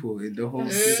 million people in the whole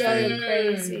So city.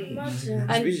 crazy. Imagine.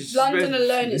 And It's London very-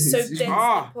 alone is so densely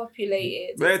Ah,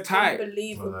 populated. very It's tight.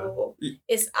 unbelievable. Right.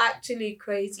 It's actually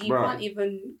crazy. You Bruh. can't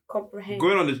even comprehend.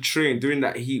 Going on the train during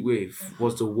that heat wave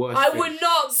was the worst. I thing. would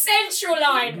not. Central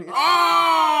line.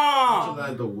 Ah!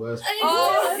 Like the worst.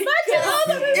 Oh,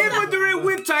 Even during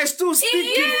winter, it's still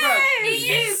stinking, fam.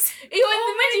 it is. You're in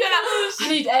the middle. You're like, I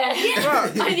need air.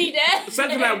 Bruh. I need air.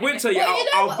 Something like winter, yeah, Well, you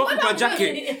know I'll what? buckle When my I'm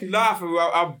jacket. Laugh,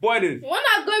 I'm boiling. When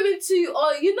I go into, I'm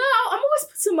always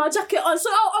putting my jacket on, so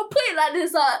I'll put it like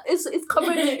this. It's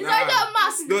covering it. It's like that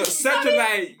mask. The central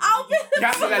line, I'll be. you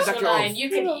have to let that Central jacket line. off. You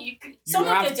could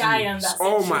someone have could to. die on that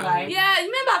Oh central my- line. Yeah, you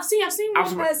remember I've seen one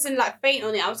Absolutely. person like faint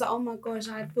on it. I was like, oh my gosh,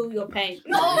 I feel your pain.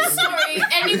 Oh, sorry.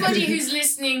 Anybody who's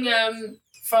listening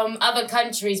from other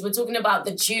countries, we're talking about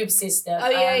the tube system. Oh,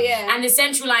 yeah. And the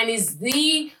Central Line is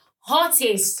the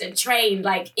hottest train.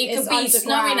 Like, it It's could be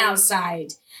snowing underground.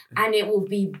 outside and it will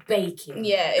be baking.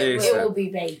 Yeah, It's- It will be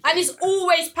baking. and it's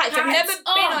always packed. I've never Packed.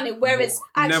 been Oh. on it where it's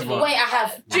actually. Never. Wait, I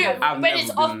have. I've When never it's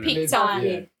been off on peak it. time.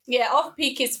 Yeah. Yeah, off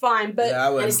peak is fine, but Yeah, I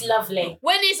And went. it's lovely.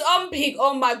 when it's on peak,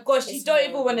 oh my gosh, you It's don't not.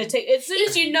 even want to take. As soon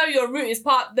as you know your route is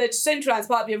the central line is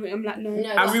part of your route, I'm like, no. No,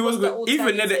 And we was What's the good.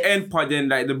 Even at the alternative? end part, then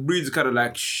like the breeze kind of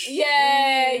like shh.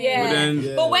 Yeah. But then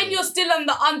Yeah. But when you're still on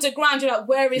the underground, you're like,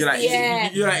 where is you're like, the air?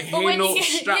 you're like, But when Hainault, you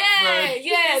Stratford.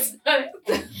 yes.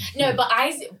 No, but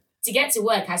to get to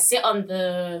work, I sit on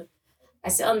the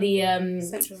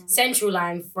Central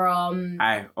Line from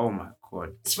Oh my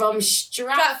god.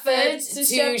 Stratford to to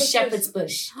Shepherd's Shepherd's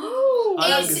Bush.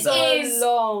 That's It so is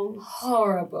long.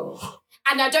 horrible.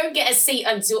 And I don't get a seat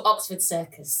until Oxford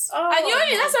Circus. And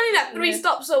that's only like 3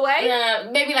 stops away.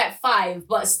 Maybe like 5,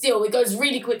 but still, it goes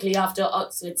really quickly after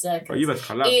Oxford Circus. But you better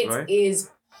collapse, It right? is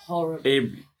horrible.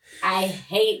 Abe. I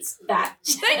hate that.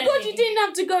 Thank God you didn't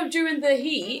have to go during the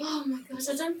heat. Oh my gosh,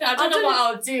 I don't know what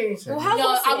I'll do. Well, how No,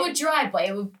 was I it? would drive, but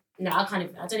it would. No, I can't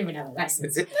even. I don't even have a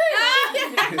license.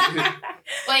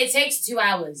 But it takes 2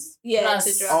 hours. Yeah, Plus-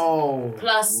 to drive. Oh.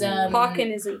 Plus,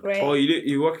 Parking isn't great. Oh,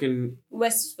 you work in.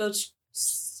 Westfield,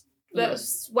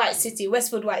 White City,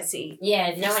 Westfield White City.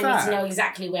 Yeah, no, What's I need that? to know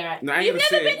exactly where I. No, I ain't You've gonna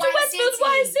never say been it. to White Westfield City.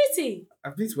 White City?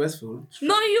 I've been to Westfield.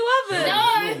 No, you haven't.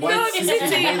 No, White City.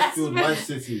 City. Westfield, White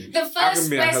City. The I first can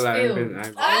be a hell I ain't been.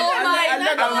 Westfield. I- I've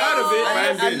heard of it, but I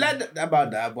ain't I been. learned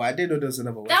about that, but I didn't know there was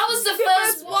another That was the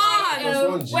first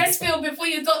one. one. Westfield before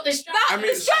you got the strap. That, I mean-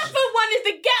 the Stratford one is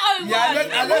the ghetto Yeah, I one.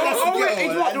 learned that's Oh, the wait, ghetto it's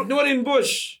one. what, the one in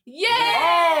Bush.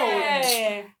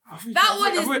 Yeah. That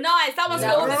one is nice. That one's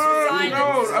got all the design. I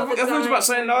thought it was about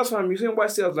something else, fam. You saying White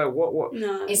City? I was like, what?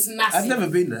 No. It's massive. I've never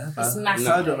been there. It's I've massive.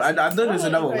 heard of. I know there's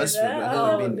another Westfield, but I've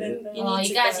never been there. Oh,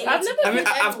 you guys, you I've need to. never I mean,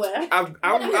 been anywhere.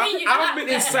 I've been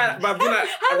inside, but I've been like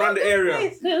around the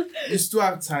area. You still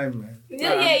have time, man.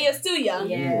 Yeah, you're still young.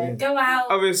 Yeah, go out,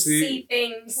 Obviously. see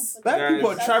things. Black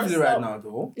people are traveling right now,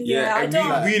 though. Yeah, I and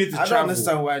don't. we need to I don't travel.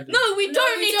 understand why. No, we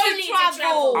don't we need don't to need to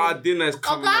travel. Our dinner is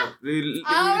coming Okay. up. We need to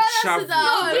Alright, travel.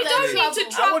 No, we don't need to I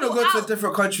travel want to go to a out.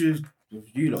 different country with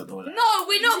you lot, though. Like. No,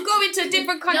 we're not going to a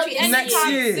different country No, next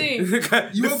anytime year. soon. The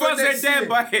will go funds next ain't there, year.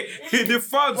 but the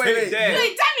funds Wait, ain't wait. there.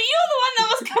 Wait, Danny, you're the one that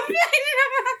was complaining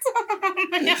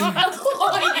about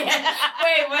Oh yeah.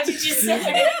 Wait, what did you say? I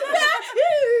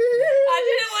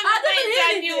didn't want to say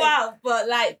Daniel out, but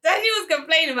like Daniel was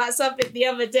complaining about something the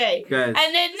other day. Guys, And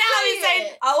then now he's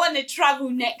saying, I want to travel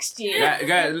next year. guys,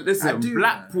 I listen, do,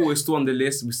 Blackpool is still on the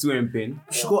list. We still ain't been.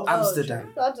 We should go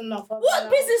Amsterdam. I don't know. What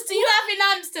business do you have in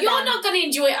Amsterdam? You're not gonna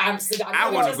enjoy Amsterdam. I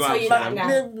Let me wanna just go tell you Amsterdam.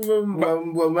 that now.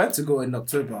 We're meant to go in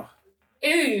October.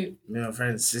 Ooh. Me and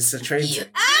friends, it's a train thing.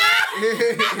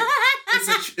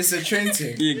 it's a train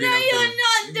thing. You ain't No, going you're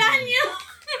Amsterdam. not, Daniel.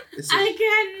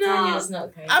 I cannot. Daniel's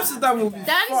not crazy. Amsterdam will be fun.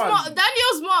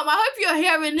 Daniel's mom. I hope you're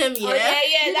hearing him. Yeah. Oh, yeah.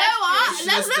 You know That's what? true.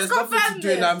 Let's There's nothing confirm to do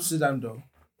in this. Amsterdam though.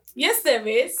 Yes, there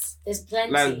is. There's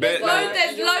plenty. Like, There's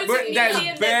loads But of there's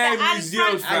museums. bare Anne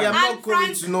museums, Frank- I am fam. not Anne going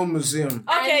Frank- to no museum.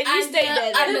 Okay, you And stay there.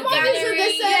 and then. the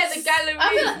gallery. Yeah, the gallery. I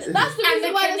feel like that's the And reason the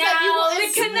why they said you canals. want The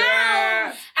canal.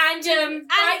 Yeah. And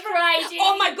bike riding.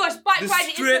 Oh my gosh, bike The riding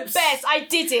is strips. the best. I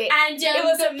did it. And It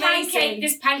was the amazing. pancake.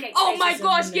 This pancake. Oh place my is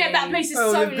gosh, yeah, that place is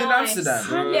Oh, so we've been to nice.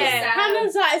 Amsterdam. Yeah.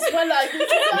 Hannah's eyes were like,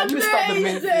 this is You missed out the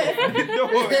main amazing. No,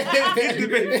 it's the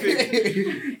main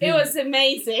thing. It was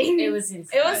amazing. It was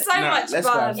insane. It was so Nah, much let's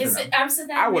go fun. Amsterdam. It's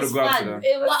Amsterdam. I would've is gone to fun. that.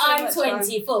 It was Well, so I'm much fun.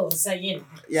 24, so you know.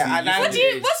 Yeah, and What What's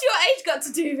your age got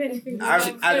to do with anything?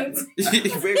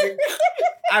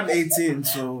 I'm 18,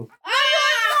 so I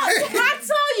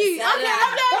told you.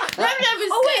 Okay, let me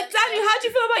Oh wait, Daniel, how do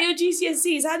you feel about your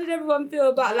GCSEs? How did everyone feel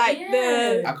about like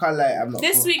the? I can't lie. I'm not.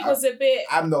 This week was a bit.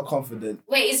 I'm not confident.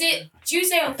 Wait, is it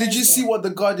Tuesday or Thursday? Did you see what the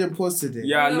Guardian posted? It?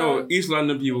 Yeah, I know. No. East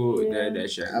London people, they're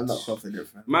shit. I'm not confident.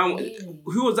 Fam. Man, Really?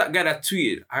 who was that guy that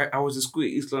tweeted? I was in school in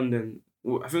East London.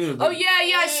 I think it was Oh yeah,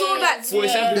 I saw that too.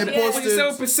 47%. They posted-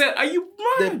 47%. Are you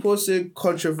They mad? posted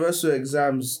controversial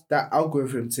exams. That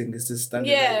algorithm thing is the standard.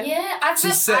 Yeah. Yeah,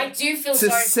 To set- I do feel To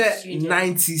sorry for set students.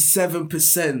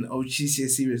 97% of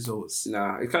GCSE results.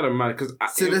 Nah, it's kind of mad because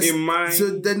that's- in my So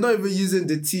they're not even using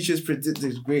the teachers'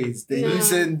 predicted grades. They're No.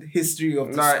 using history of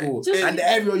the Nah, school just- and the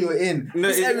area you're in. No,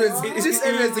 this it- area is it- this it-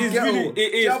 area is the it's ghetto. really- it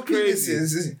is Do you know how peak this crazy.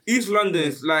 is? East London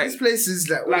is like This place is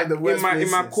like one of the worst in my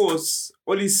places. course,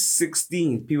 only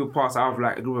 16 people passed out of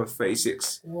like a group of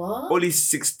 36. What? Only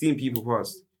 16 people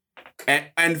passed.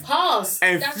 And Pass.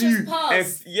 and That's few just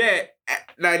pass. and yeah,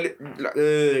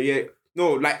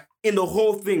 no, like in the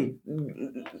whole thing,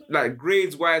 like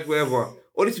grades wise, whatever,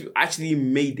 all these people actually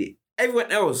made it.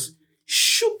 Everyone else,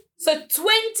 shoot, So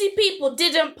 20 people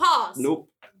didn't pass. nope.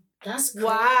 That's crazy.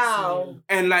 Wow.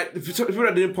 And like the people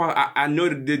that didn't pass, I know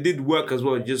that they did work as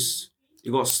well. Just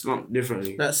it got slumped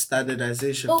differently. That's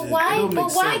standardization. But thing. It why? don't But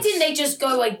make why sense. didn't they just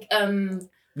go like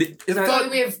They, It go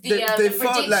felt- with the they the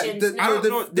felt like predictions? the- I don't they-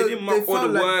 know. They didn't mark all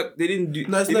felt the like- work. They didn't do.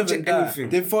 No, it's they not didn't even check that. anything.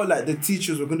 They felt like the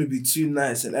teachers were going to be too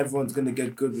nice and everyone's going to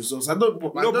get good results. I don't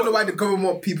but- know why the government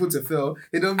want people to fail.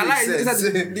 It don't I make like it. sense.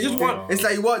 It's like they just want- It's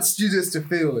like you want students to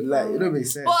fail. Like it don't make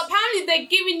sense. But apparently they're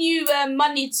giving you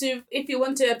money to if you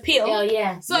want to appeal. Oh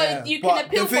yeah. So Yeah, you but can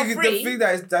appeal the thing, for free. The thing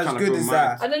that's Kinda good good is mind.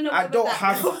 that I don't know. I whether don't that-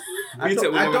 have. We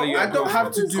take whatever you I don't got.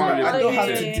 have to do. Can't I don't yeah, have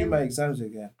yeah, to yeah. do my exams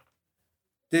again.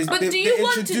 But do you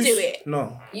want to do it?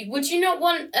 No. Would you not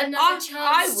want another chance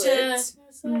I would.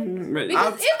 Mm,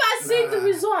 Because if I see the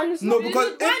result and it's No, not because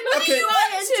good, why not okay. you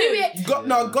want to do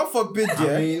it? God forbid, I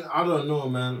yeah. mean, I don't know,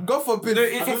 man. God forbid. No, I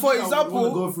don't for think I wanna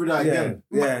example, go through that yeah, again.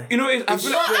 yeah. You know, I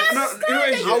feel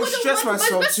like I will stress But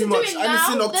myself best too to do much, it and it's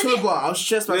in now, then October. I'll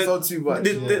stress myself too much.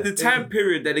 the time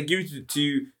period that they give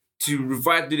you to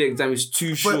revise to the exam is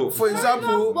too short. For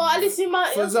example, But at least you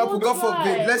might. For example, God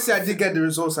forbid, try. let's say I did get the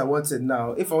results I wanted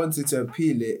now. If I wanted to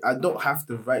appeal it, I don't have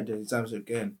to write the exams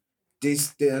again. They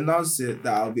announced it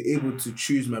that I'll be able to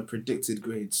choose my predicted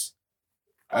grades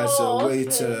as a way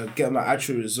to get my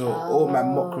actual result or my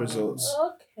mock results.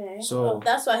 Okay. So-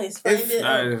 That's why he's finding it.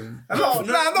 I'm not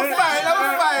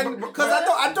fine. Because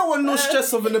I don't want no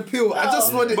stress of an appeal. I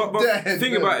just want it But there.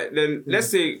 think about it. Then let's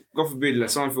say God forbid, like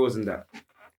someone fails in that.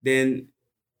 Then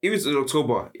if it's in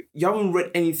October, you haven't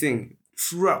read anything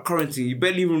throughout quarantine. You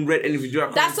barely even read anything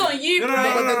throughout That's quarantine. on you. No,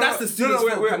 bro. that's the students'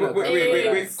 fault, kinda.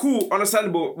 Wait. Cool,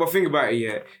 understandable. But think about it,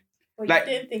 yeah. But Like,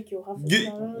 you didn't think you'll have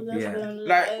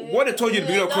Like what they told you at the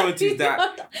beginning of quarantine is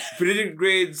that predicted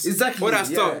grades, Exactly, all that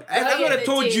yeah. stuff. And That's what yeah, they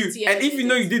told they you. did, yeah, And if they you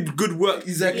know you did good work,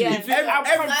 Exactly. Yeah. if you, I'm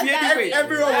confident anyway.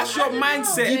 everyone That's your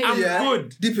mindset. Deep, I'm yeah.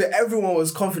 good. Deeper, everyone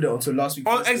was confident until last week.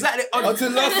 Oh, exactly.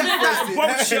 Until last week. Thursday.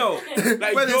 Bombshell.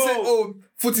 Like, when they yo. said, oh,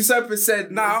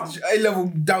 47% Now- A-level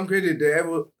downgraded there.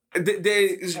 Everyone,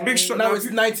 There's big shock. now it's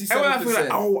 97%. Everyone I feel like,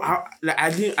 oh, I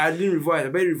didn't revise. I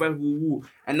better revise. Woo.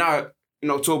 And now in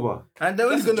October, And they're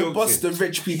only That's a going to joke, bust the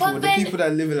rich people, But the then- people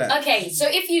that live in like. Okay, so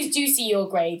if you do see your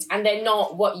grades and they're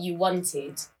not what you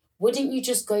wanted, wouldn't you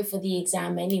just go for the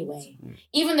exam anyway?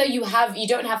 Even though you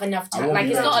don't have enough I time. won't Like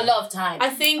be it's not ready. a lot of time. I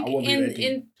think I won't be ready.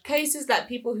 in cases like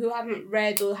people who haven't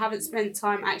read or haven't spent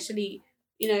time actually,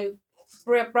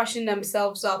 brushing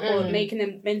themselves up or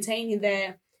maintaining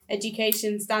their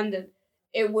education standard,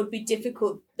 it would be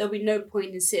difficult. There'll be no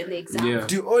point in sitting the exam. yeah.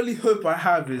 The only hope I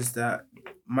have is that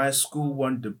my school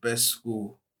won the best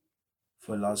school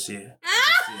for last year.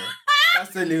 This year.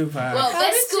 That's the only hope I have. Well, Can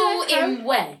best we school check in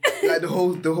where? Like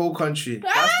the whole country.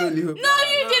 That's the only hope. No,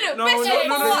 you didn't best school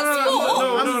for what?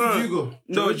 School?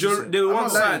 No,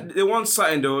 they want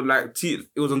something though, like it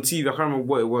was on TV. I can't remember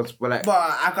what it was, but like.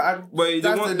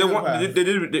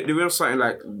 They went something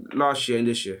like last year and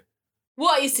this year.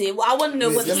 What is it? I want to know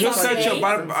what the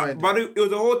but it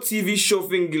was a whole TV show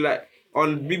thing, like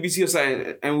on BBC or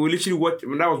something, and we literally watched.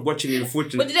 When I was watching it,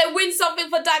 unfortunately. But did they win something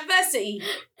for diversity?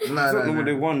 No.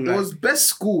 They won. It was best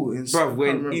school in East London.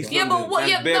 But what?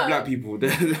 And bare black people.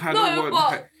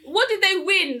 What did they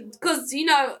win? Because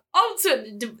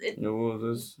ultimately,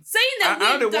 saying they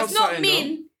win does not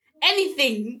mean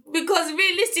anything. Because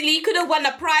realistically, you could have won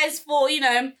a prize for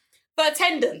for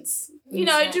attendance. Do you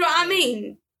know what I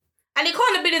mean? And it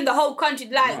can't have been in the whole country.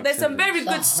 Like, there's some very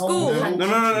good schools.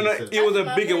 No. It was a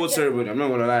big award ceremony. I'm not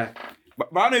gonna lie. But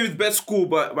I don't know if it's best school,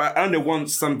 but I know they won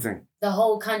something. The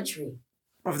whole country.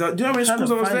 Do you know how many schools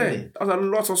I was there? I was at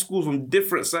lots of schools from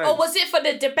different sides. Or was it for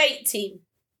the debate team?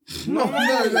 No.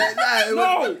 It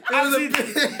was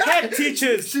head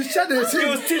teachers. She's trying to. It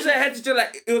was teacher, head teacher.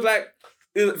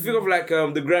 Think of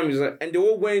the Grammys, and they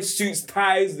all wearing suits,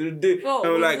 ties. Black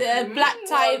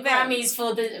tie Grammys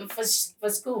for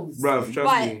schools. Bruv,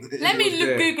 trust me. Let me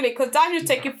Google it because Daniel's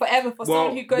taking forever for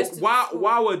someone who goes to.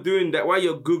 While we're doing that, while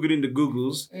you're googling the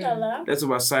Googles, that's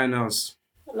about sign else.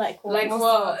 Like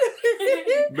what?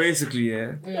 Basically,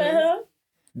 yeah.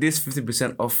 This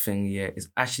 50% off thing, is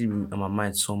actually on my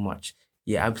mind so much.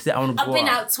 Yeah, I want to go out. I've been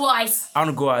out twice. I want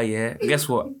to go out, yeah. Guess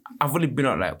what? I've only been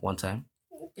out like one time.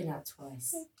 Been out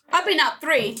twice. I've been out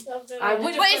 3. I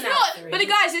would have been out 3. But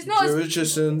guys, it's not. Joe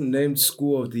Richardson named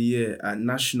School of the Year at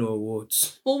National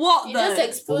Awards. For what? You just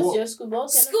exposed your school.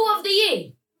 School of the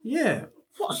Year. Yeah.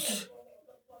 What?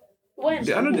 When?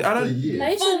 I don't.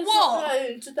 For what?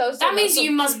 That means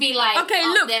you must be like. Okay,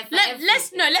 look.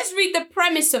 Let's read the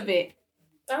premise of it.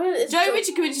 Joe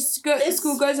Richardson Community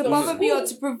School goes above and beyond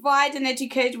to provide an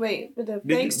education.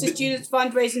 Thanks to students'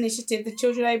 fundraising initiative, the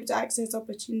children are able to access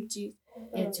opportunities.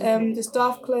 The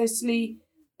staff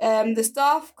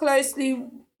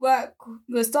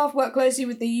work closely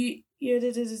with the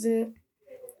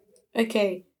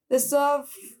Okay. The staff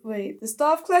work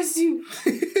closely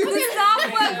with the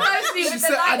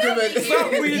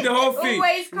Stop reading the whole thing.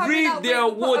 Read the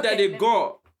award that they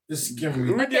got.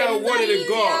 Read the award that they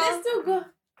got. Let's still go.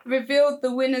 Revealed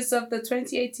the winners of the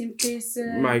 2018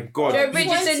 Pearson. My God. Joe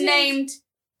Richardson named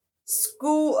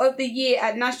School of the Year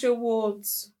at National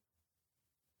Awards.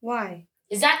 Why?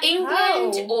 Is that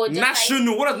England or does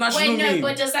national? What does national mean?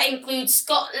 But does that include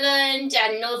Scotland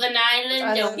and Northern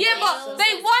Ireland? Yeah, but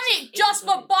they won it just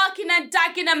for Barking and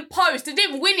Dagenham Post. They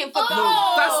didn't win it for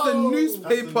No, that's the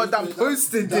newspaper that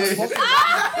posted it.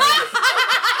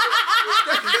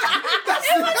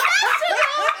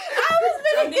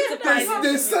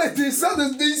 They saw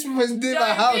the newspapers near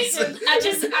my house.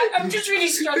 I'm just really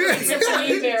struggling to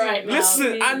believe it right now.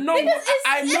 Listen, I know. Yeah,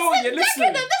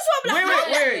 listen.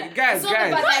 Wait, guys.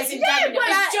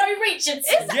 It's Joe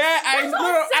Richardson. Yeah, I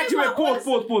know. Actually, pause.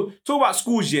 Talk about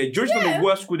schools. Yeah, George is the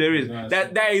worst school there is.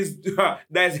 That is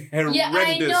horrendous. Yeah,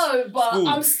 I know, but school.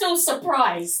 I'm still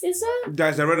surprised. Is that?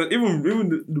 That's horrendous. Even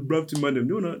the Brampton man, they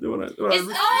wanna.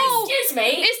 Excuse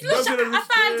me. I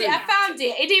found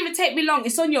it. It didn't even take me long.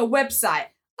 It's on your website.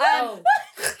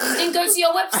 Then go to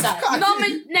your website.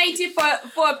 Nominated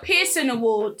for a Pearson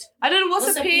Award. I don't know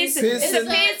what's a Pearson. It's a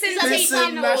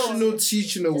Pearson National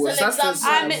Teaching Award.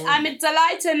 I'm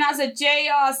delighted as a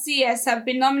JRCS have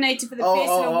been nominated for the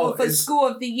Pearson Award for School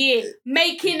of the Year,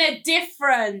 making a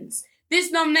difference. This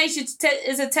nomination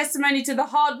is a testimony to the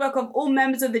hard work of all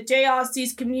members of the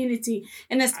JRC's community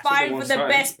in aspiring for the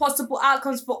best possible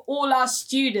outcomes for all our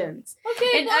students.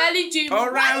 Okay. In early June. All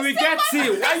right, we get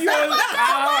it. Why you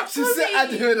all? She said I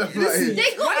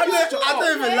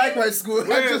don't even like my school.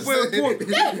 Wait.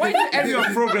 Why you ending your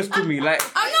progress to me? Like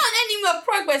I'm not ending your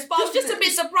progress, but I was just a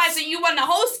bit surprised that you won the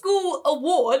whole school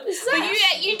award. But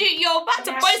you're about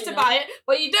to boast about it,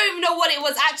 but you don't even know what it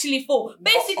was actually for.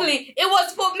 Basically, it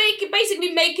was for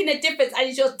making a difference, and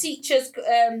it's your teachers,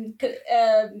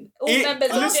 all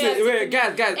members of listen, wait,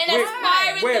 guys, and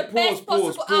aspiring the best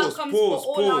possible outcomes for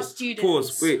all our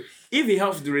students. Wait. If it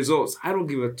helps the results, I don't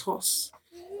give a toss.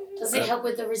 Does it help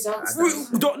with the results?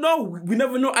 We don't know. We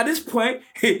never know. At this point,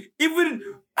 even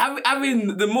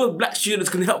having the most black students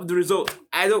can help the results.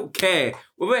 I don't care.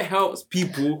 Whether it helps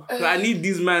people, but I need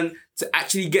these men to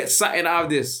actually get something out of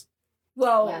this.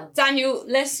 Well, Daniel,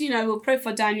 we'll pray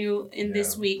for Daniel in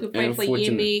this week. We'll pray for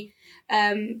Yemi.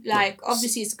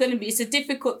 Obviously it's a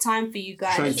difficult time for you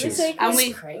guys.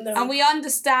 And we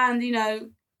understand,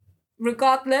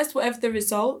 regardless, whatever the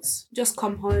results, just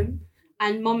come home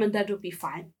and mom and dad will be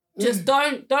fine. Just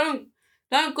don't go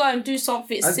and do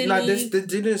something silly. They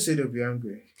didn't say they'll be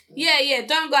angry. Yeah.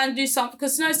 Don't go and do something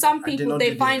because some people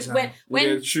they find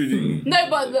when truly. No,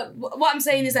 but what I'm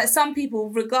saying is that some people,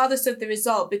 regardless of the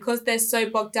result, because they're so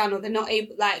bogged down or they're not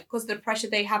able, like, because of the pressure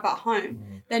they have at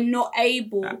home, they're not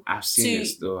able. I've seen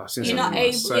this though. I've seen you're not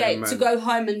able, to go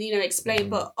home and explain.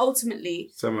 But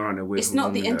ultimately, it's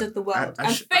not the end of the world.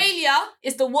 Failure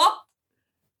is the what?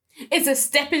 It's a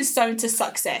stepping stone to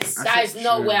success. That is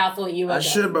not where I thought you were. I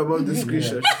showed my mom the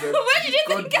screenshot. Where did you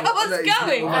think I was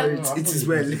going? It is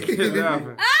well.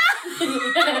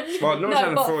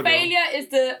 But failure is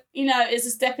is a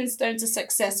stepping stone to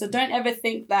success. So don't ever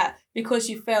think that because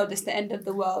you failed, it's the end of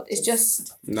the world. It's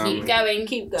just keep going.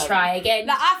 Try again.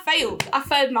 Like I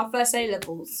failed my first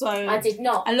A-levels. So I did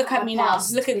not. And look at me now.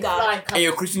 Look at God. And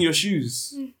you're creasing your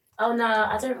shoes. Oh no,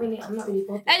 I'm not really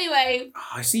bothered. Anyway,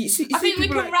 I think we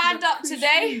can round up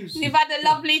today. We've had a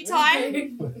lovely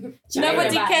time.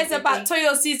 Nobody cares about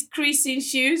Toyosi's creasing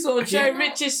shoes or Joe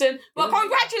Richardson. But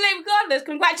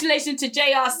congratulations to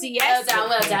JRCS.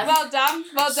 Well done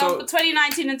for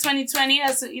 2019 and 2020.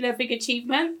 That's a big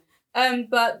achievement.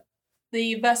 But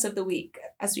the verse of the week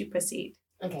as we proceed.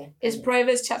 Okay. Is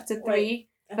Proverbs chapter 3.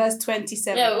 Verse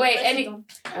 27. No, wait,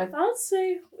 I'd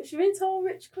say, should we tell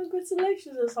Rich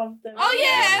congratulations or something? Oh,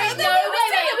 yeah.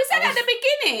 We said at the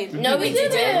beginning. No, we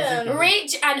didn't.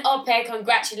 Rich and Ope,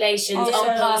 congratulations on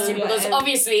passing, because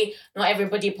obviously not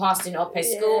everybody passed in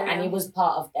Ope's school, and he was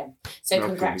part of them. So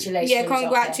congratulations. Yeah,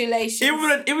 congratulations.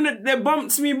 Even if they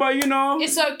bumped me, but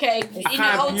it's okay.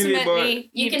 Ultimately,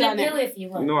 you can appeal if you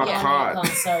want. No, I can't. No,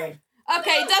 sorry.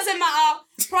 Okay, it doesn't matter.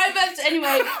 Proverbs,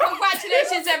 anyway.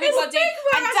 Congratulations, everybody.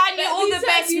 And Daniel, all the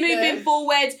best moving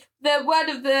forward.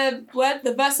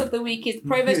 The verse of the week is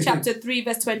Proverbs chapter 3,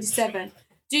 verse 27.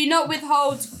 Do not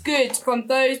withhold good from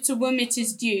those to whom it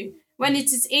is due, when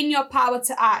it is in your power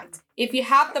to act. If you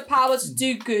have the power to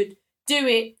do good, do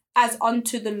it as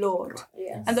unto the Lord.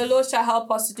 Yes. And the Lord shall help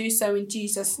us to do so in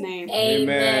Jesus' name.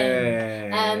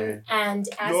 Amen. And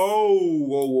as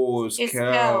whoa, it's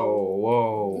Kel.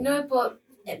 Whoa. No, but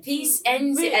peace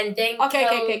ends and then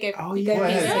Okay. Oh,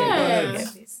 yeah.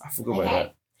 I forgot about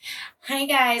that. Hi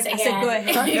guys again. I said go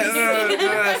ahead.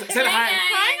 Say hi.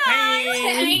 Hi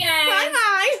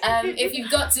guys. If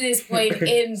you've got to this point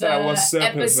in the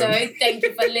episode, thank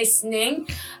you for listening.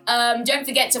 Don't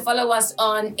forget to follow us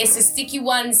on It's a Sticky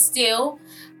One Still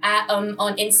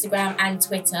on Instagram and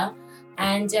Twitter.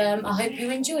 And I hope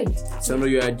you enjoyed. Some of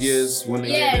your ideas.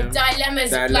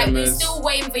 Dilemmas. Like, we're still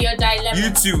waiting for your dilemmas.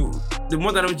 YouTube. The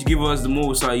more dilemmas you give us, the more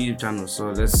we'll start our YouTube channel.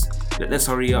 So let's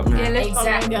hurry up, man. Yeah,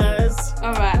 exactly, guys.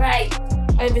 All right.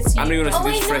 Over to you. I know you want to see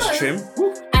this fresh trim.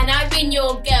 And I've been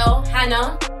your girl,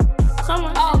 Hannah.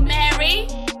 Mary.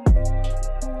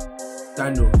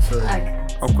 Daniel, sorry.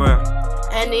 Okay.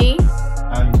 Annie.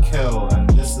 I'm Kel, and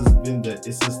this has been the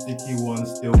It's a Sticky One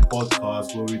Still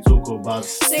podcast, where we talk about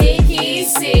sticky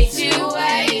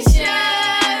situations.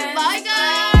 Bye, guys.